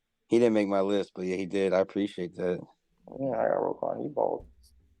 He didn't make my list, but yeah, he did. I appreciate that. Yeah, I got Roquan. He balled.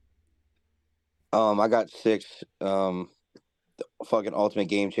 I got 6. Fucking ultimate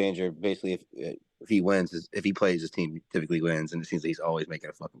game changer. Basically, if he wins, if he plays, his team typically wins, and it seems like he's always making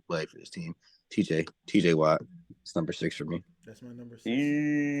a fucking play for his team. TJ Watt. It's number 6 for me. That's my number 6.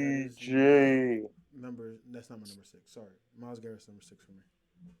 TJ. That's not my number 6. Sorry. Miles Garrett's number 6 for me.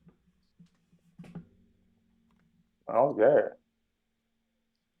 Miles Garrett.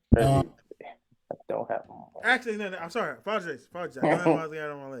 I don't have him. Actually, no, I'm sorry. Apologize. I don't have Miles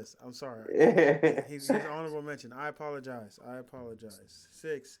Garrett on my list. I'm sorry. He's an honorable mention. I apologize.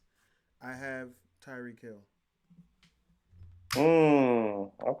 6, I have Tyreek Hill.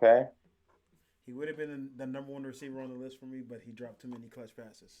 Okay. He would have been the number 1 receiver on the list for me, but he dropped too many clutch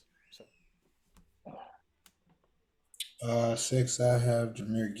passes. So 6, I have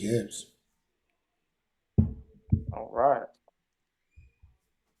Jahmyr Gibbs. All right.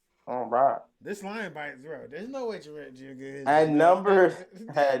 This line bites, bro. There's no way Jahmyr Gibbs. At number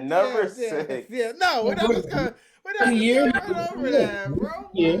 6. Yeah, no, we're not just going right over that, bro.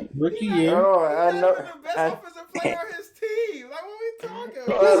 Rookie year. Oh, I know. The best offensive player on his team. Like, what we talking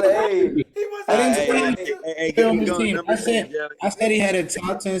about? He was I said he had a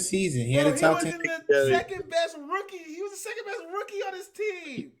top 10 season. He had a top 10. He was the second best rookie. He was the second best rookie on his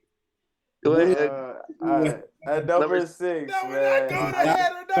team. At number 6, no, we're not going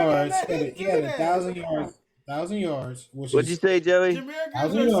ahead. He had 1,000 yards. 1,000 yards. What'd you say, Joey? Jahmyr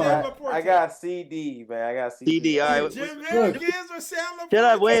Gibbs or Sam Laporte? I got CD, man. I got CD. All right. Jahmyr Gibbs or Sam Laporte? Shut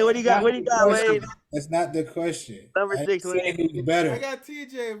up, Wayne. What do you got? Wayne? That's not the question. Number 6, Wayne. Who's better? I got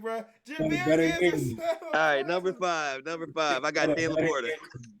TJ, bro. Jahmyr Gibbs. All right, number 5. I got Dan Laporte.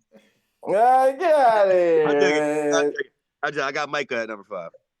 Get out of here. I got Micah at number 5.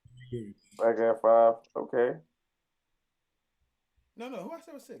 I got 5. Okay. No. Who I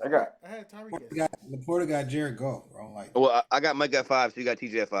said was 6? I had Tyreek. Laporta got Jared Goff, bro. Like, well, I got Micah at 5, so you got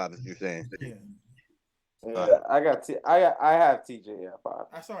TJ at 5. As you're saying. Yeah. I have TJ at 5.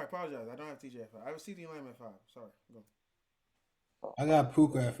 I apologize. I don't have TJ at 5. I have CD Lamb at 5. Sorry. Go. I got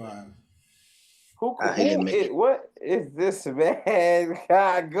Puka at 5. What is this man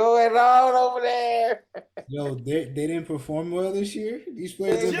got going on over there? Yo, they didn't perform well this year. These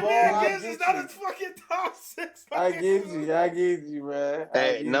players. Jahmyr Gibbs is not a fucking top 6. I get you, man.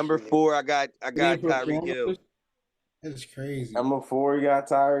 Hey, number 4, I got Tyreek Hill. That's crazy. Number 4, you got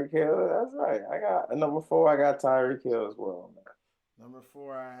Tyreek Hill. That's right. I got number 4. I got Tyreek Hill as well, man. Number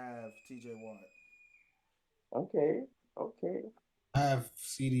 4, I have TJ Watt. Okay. I have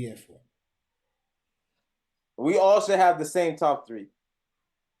CD at 4. We all should have the same top 3.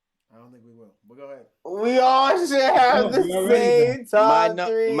 I don't think we will, but go ahead. We all should have the same top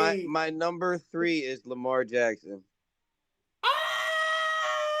 3. My number 3 is Lamar Jackson.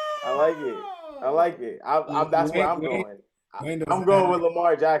 I like it. That's where I'm going. I'm going with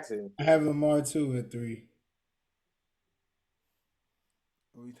Lamar Jackson. I have Lamar too at 3.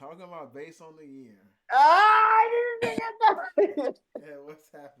 Are we talking about based on the year? I didn't think that. Yeah, what's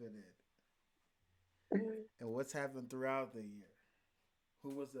happening? And what's happened throughout the year?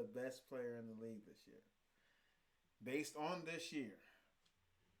 Who was the best player in the league this year? Based on this year,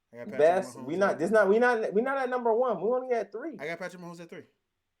 I got Patrick best. Mahomes We're not at number 1. We only at 3. I got Patrick Mahomes at 3.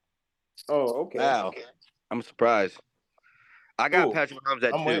 Oh, okay. Wow, okay. I'm surprised. I got Patrick Mahomes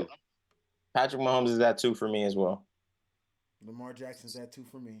at 2. Patrick Mahomes is at 2 for me as well. Lamar Jackson's at 2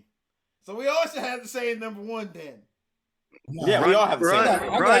 for me. So we all should have the same number 1 then. No, yeah, we all have the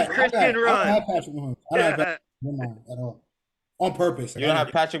same. Run, Christian, run. I have Patrick Mahomes. I don't have Patrick Mahomes at all. On purpose. You don't have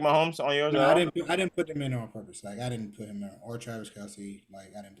Patrick Mahomes on yours? No, I didn't put him in on purpose. Like, I didn't put him in, or Travis Kelce.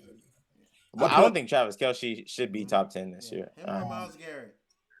 Like, I didn't put him in. Well, I don't think Travis Kelce should be top 10 this year. Him or Myles Garrett.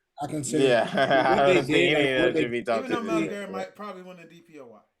 I consider. Yeah, I don't think any of them should be top 10. Even though Myles Garrett might probably win the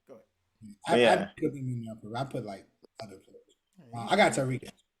DPOY. Go ahead. I put him in on purpose. I put like other players. I got Tyreek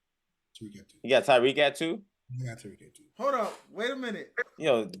at 2. You got Tyreek at 2? I got Tyreek at 2. Hold up. Wait a minute.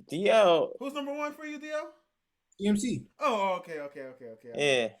 Yo, DL. Who's number 1 for you, DL? CMC. Oh, okay.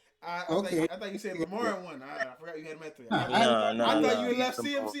 Yeah. I thought you said Lamar at 1. I forgot you had him at 3. No. I thought you had left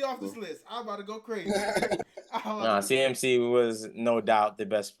CMC off this list. I was about to go crazy. No, CMC was no doubt the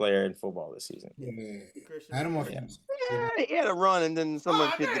best player in football this season. Yeah. I had him off. Yeah, he had a run and then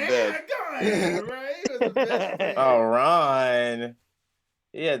someone hit the bed. Oh, Ron.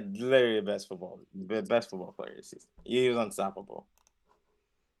 He had literally the best football player this season. He was unstoppable.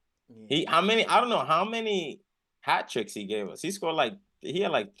 I don't know how many hat tricks he gave us. He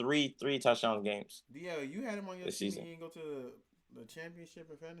had like three touchdown games. Yeah, you had him on your team. Season. He didn't go to The championship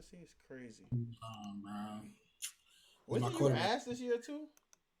in fantasy is crazy. Man. My Wasn't you quarterback, asked this year too?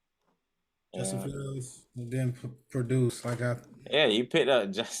 Justin Yeah. Fields, didn't produce like I. Yeah, you picked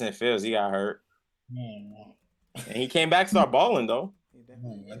up Justin Fields. He got hurt. Man, And he came back, start balling though. He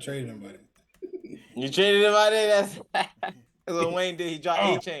definitely I did. traded him, buddy. You traded him out there. That's what Wayne did. He dropped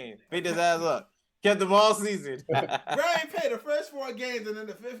Oh. 8 chain, picked his ass up, kept him all season. Brian paid the first 4 games, and then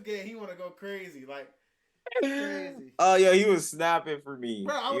the 5th game he want to go crazy, like crazy. Oh yeah, he was snapping for me.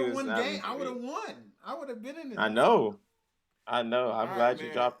 Bro, I He would have was won game. snapping I for would have me. won. I would have been in this. I know. I'm All right, glad you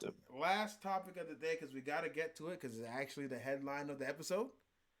man. dropped him. Last topic of the day, because we got to get to it, because it's actually the headline of the episode.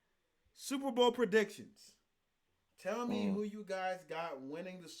 Super Bowl predictions. Tell me who you guys got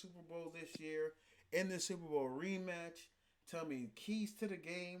winning the Super Bowl this year in the Super Bowl rematch. Tell me keys to the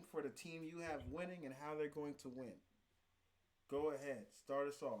game for the team you have winning and how they're going to win. Go ahead. Start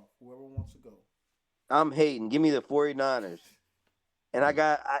us off. Whoever wants to go. I'm hating. Give me the 49ers. And I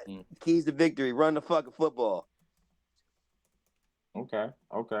got Mm. keys to victory. Run the fucking football. Okay.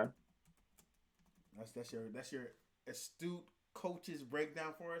 That's your astute coach's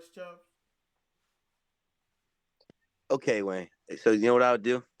breakdown for us, Chubb. Okay, Wayne. So you know what I would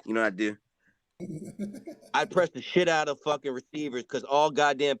do? You know what I'd do? I'd press the shit out of fucking receivers because all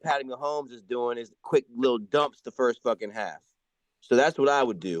goddamn Patty Mahomes is doing is quick little dumps the first fucking half. So that's what I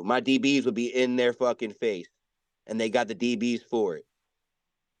would do. My DBs would be in their fucking face, and they got the DBs for it.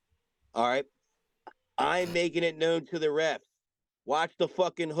 All right? I'm making it known to the refs. Watch the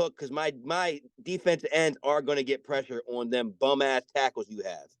fucking hook because my defensive ends are going to get pressure on them bum-ass tackles you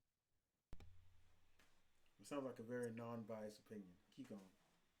have. It sounds like a very non-biased opinion. Keep going.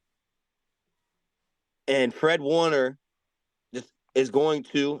 And Fred Warner just is going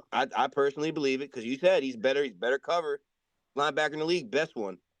to, I personally believe it because you said he's better cover linebacker in the league, best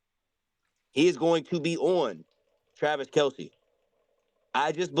one. He is going to be on Travis Kelce.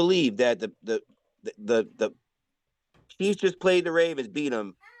 I just believe that the Chiefs just played the Ravens, beat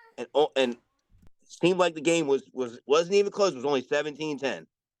them, and seemed like the game wasn't even close. It was only 17-10. And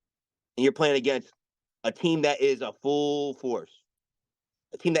you're playing against a team that is a full force,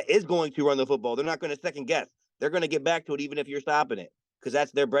 a team that is going to run the football. They're not going to second guess. They're going to get back to it even if you're stopping it because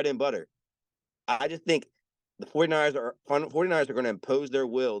that's their bread and butter. I just think the 49ers are going to impose their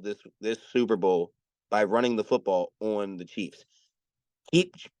will this Super Bowl by running the football on the Chiefs.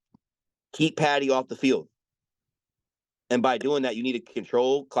 Keep Patty off the field. And by doing that, you need to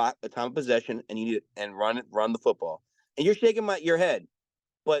control clock, the time of possession, and you need and run the football. And you're shaking your head,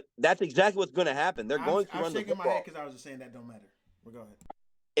 but that's exactly what's going to happen. They're going to I'm run the shaking my football. head because I was just saying that don't matter. Well, go ahead.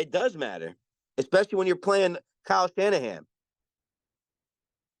 It does matter, especially when you're playing Kyle Shanahan.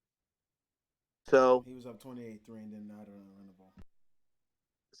 So He was up 28-3 and then not run the ball.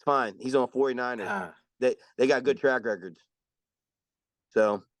 it's fine. He's on 49ers. They got good track records.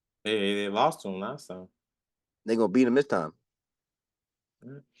 So They lost to him last time. they're going to beat him this time.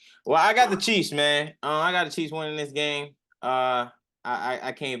 Well, I got the Chiefs, man. I got the Chiefs winning this game. I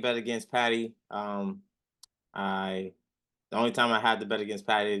can't bet against Patty. The only time I had to bet against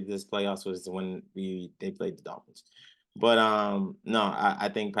Patty this playoffs was when they played the Dolphins. But no, I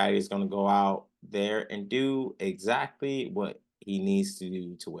think Patty is going to go out there and do exactly what he needs to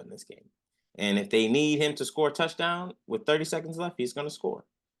do to win this game. And if they need him to score a touchdown with 30 seconds left, he's going to score.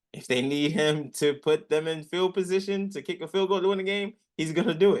 If they need him to put them in field position to kick a field goal to win the game, he's going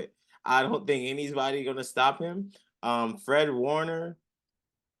to do it. I don't think anybody's going to stop him. Fred Warner,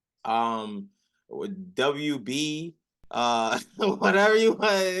 WB, whatever you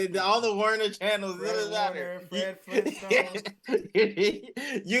want, all the Warner channels, it doesn't matter. Fred Flintstone.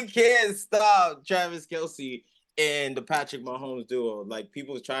 You can't stop Travis Kelce and the Patrick Mahomes duo. Like,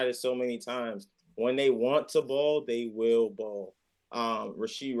 people have tried it so many times. When they want to ball, they will ball.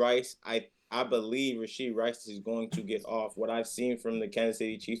 Rashee Rice, I believe Rashee Rice is going to get off. What I've seen from the Kansas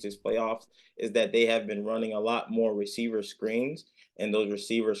City Chiefs this playoffs is that they have been running a lot more receiver screens, and those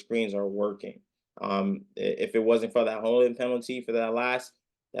receiver screens are working. If it wasn't for that holding penalty for that last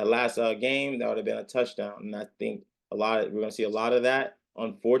game, that would have been a touchdown. And I think we're going to see a lot of that.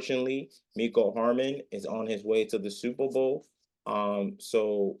 Unfortunately, Miko Harmon is on his way to the Super Bowl.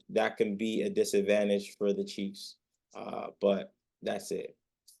 So that can be a disadvantage for the Chiefs. But that's it.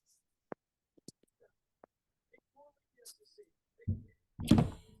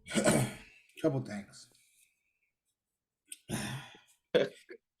 Couple things. I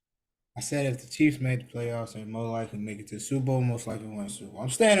said if the Chiefs made the playoffs, they more likely make it to the Super Bowl, most likely win the Super Bowl. I'm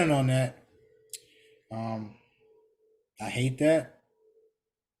standing on that. I hate that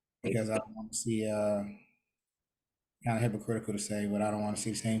because I don't want to see kind of hypocritical to say, but I don't want to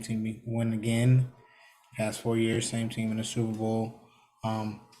see the same team win again. Past 4 years, same team in the Super Bowl.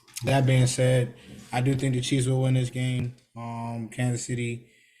 Um, that being said, I do think the Chiefs will win this game. Kansas City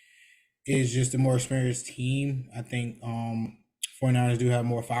is just a more experienced team. I think 49ers do have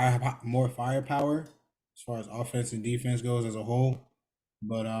more firepower as far as offense and defense goes as a whole.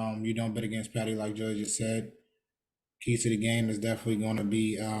 But you don't bet against Patty, like Joe just said. Key to the game is definitely going to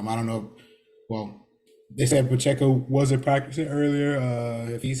be I don't know. Well, they said Pacheco wasn't practicing earlier.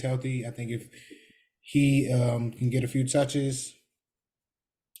 If he's healthy, I think if he can get a few touches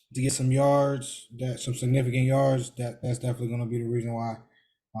to get some yards, that some significant yards, that's definitely going to be the reason why.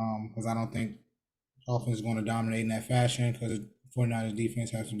 Because I don't think offense is going to dominate in that fashion because 49ers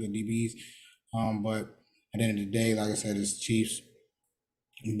defense has some good DBs. But at the end of the day, like I said, it's Chiefs.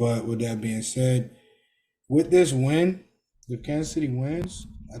 But with that being said, with this win, if Kansas City wins,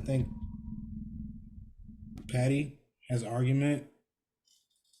 I think Patty has an argument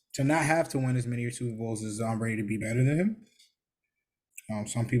to not have to win as many Super Bowls as Brady to be better than him.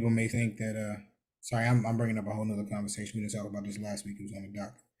 Some people may think that. Sorry, I'm bringing up a whole nother conversation. We didn't talk about this last week. It was on the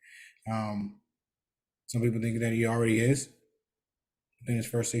dock. Some people think that he already is. In his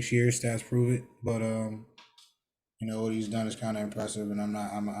first 6 years, stats prove it. But what he's done is kind of impressive. And I'm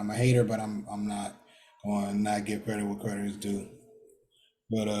not. I'm a hater, but I'm not going to not give credit where credit is due.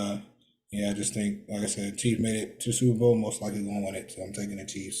 But yeah, I just think, like I said, Chiefs made it to Super Bowl. Most likely going to win it. So I'm taking the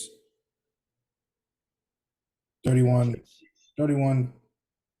Chiefs. 31, 31,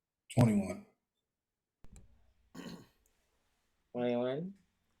 21. 21.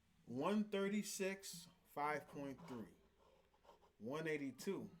 136, 5.3.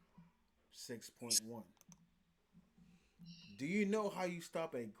 182, 6.1. Do you know how you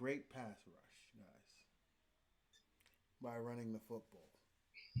stop a great pass rush, guys? By running the football.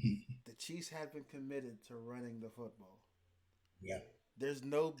 The Chiefs have been committed to running the football. Yeah. There's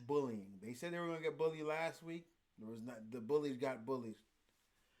no bullying. They said they were going to get bullied last week. There was not. The bullies got bullied,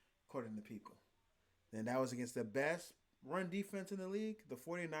 according to people. And that was against the best run defense in the league. The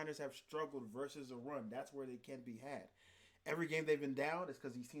 49ers have struggled versus a run. That's where they can be had. Every game they've been down is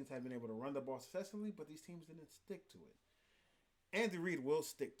because these teams have been able to run the ball successfully, but these teams didn't stick to it. Andy Reid will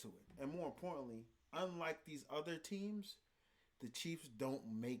stick to it. And more importantly, unlike these other teams, the Chiefs don't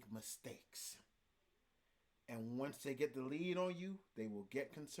make mistakes. And once they get the lead on you, they will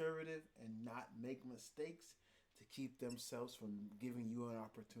get conservative and not make mistakes to keep themselves from giving you an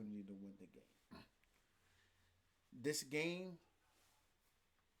opportunity to win the game. This game,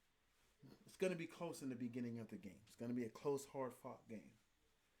 it's going to be close in the beginning of the game. It's going to be a close, hard fought game.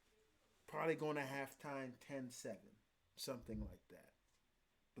 Probably going to halftime 10-7, something like that.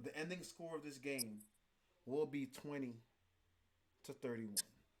 But the ending score of this game will be 20-31.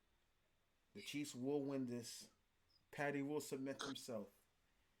 The Chiefs will win this. Patty will submit himself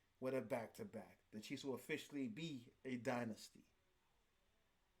with a back to back. The Chiefs will officially be a dynasty.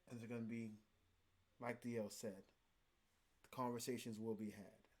 And it's going to be, like DL said, the conversations will be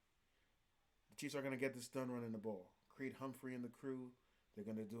had. The Chiefs are going to get this done running the ball. Creed Humphrey and the crew, they're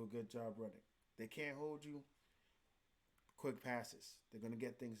going to do a good job running. They can't hold you. Quick passes. They're going to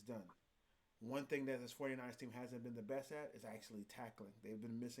get things done. One thing that this 49ers team hasn't been the best at is actually tackling. They've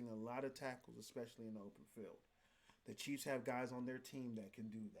been missing a lot of tackles, especially in the open field. The Chiefs have guys on their team that can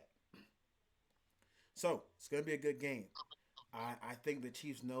do that. So, it's going to be a good game. I think the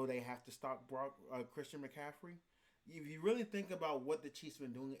Chiefs know they have to stop Christian McCaffrey. If you really think about what the Chiefs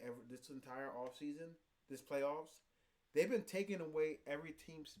have been doing this entire offseason, this playoffs, they've been taking away every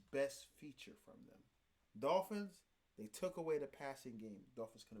team's best feature from them. Dolphins, they took away the passing game.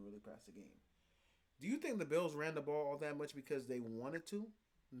 Dolphins couldn't really pass the game. Do you think the Bills ran the ball all that much because they wanted to?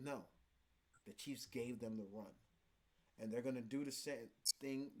 No. The Chiefs gave them the run. And they're going to do the same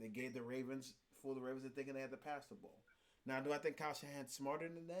thing they gave the Ravens, for the Ravens, thinking they had to pass the ball. Now, do I think Kyle Shanahan's smarter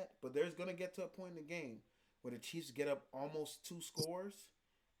than that? But there's going to get to a point in the game where the Chiefs get up almost 2 scores,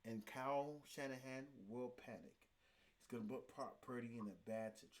 and Kyle Shanahan will panic. He's going to put Purdy in a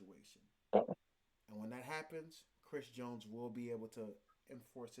bad situation. And when that happens, Chris Jones will be able to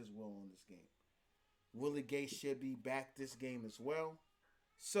enforce his will on this game. Willie Gay should be back this game as well.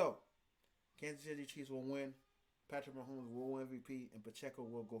 So, Kansas City Chiefs will win. Patrick Mahomes will win MVP, and Pacheco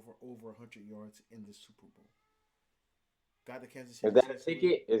will go for over 100 yards in the Super Bowl. Got the Kansas City Is that a Chiefs win.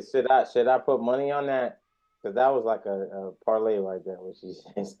 ticket? Should I put money on that? Because that was like a parlay right there, what she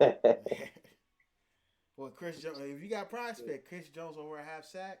said. Well, Chris Jones, if you got prize pick, Chris Jones over a half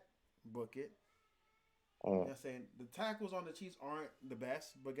sack, book it. You know what I'm saying? The tackles on the Chiefs aren't the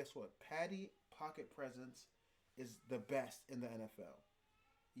best, but guess what? Patty pocket presence is the best in the NFL.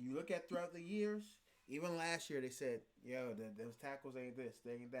 You look at throughout the years, even last year they said, yo, those tackles ain't this,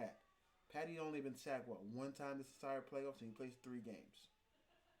 they ain't that. Patty only been sacked one time this entire playoffs, and he plays 3 games.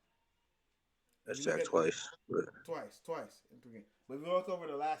 If That's you look sacked at twice. But twice in 3 games. But if you look over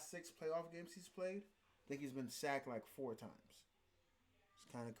the last 6 playoff games he's played, I think he's been sacked like 4 times.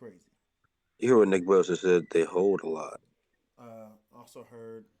 It's kind of crazy. you hear what Nick Bosa said? They hold a lot. Also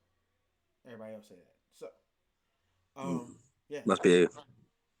heard everybody else say that. So, Hmm. yeah, Must be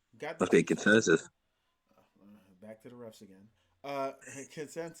got the must be a Chiefs. consensus. Back to the refs again.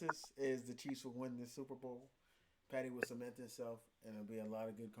 Consensus is the Chiefs will win the Super Bowl. Patty will cement himself, and there'll be a lot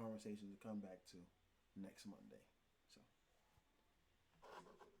of good conversations to come back to next Monday. So,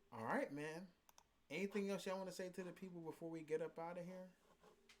 all right, man. Anything else y'all want to say to the people before we get up out of here?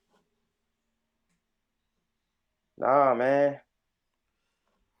 Nah, man.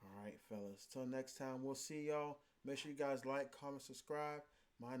 All right, fellas. Till next time, we'll see y'all. Make sure you guys like, comment, subscribe.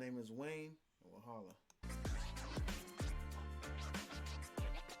 My name is Wayne, and we'll holla.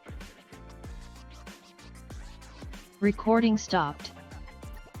 Recording stopped.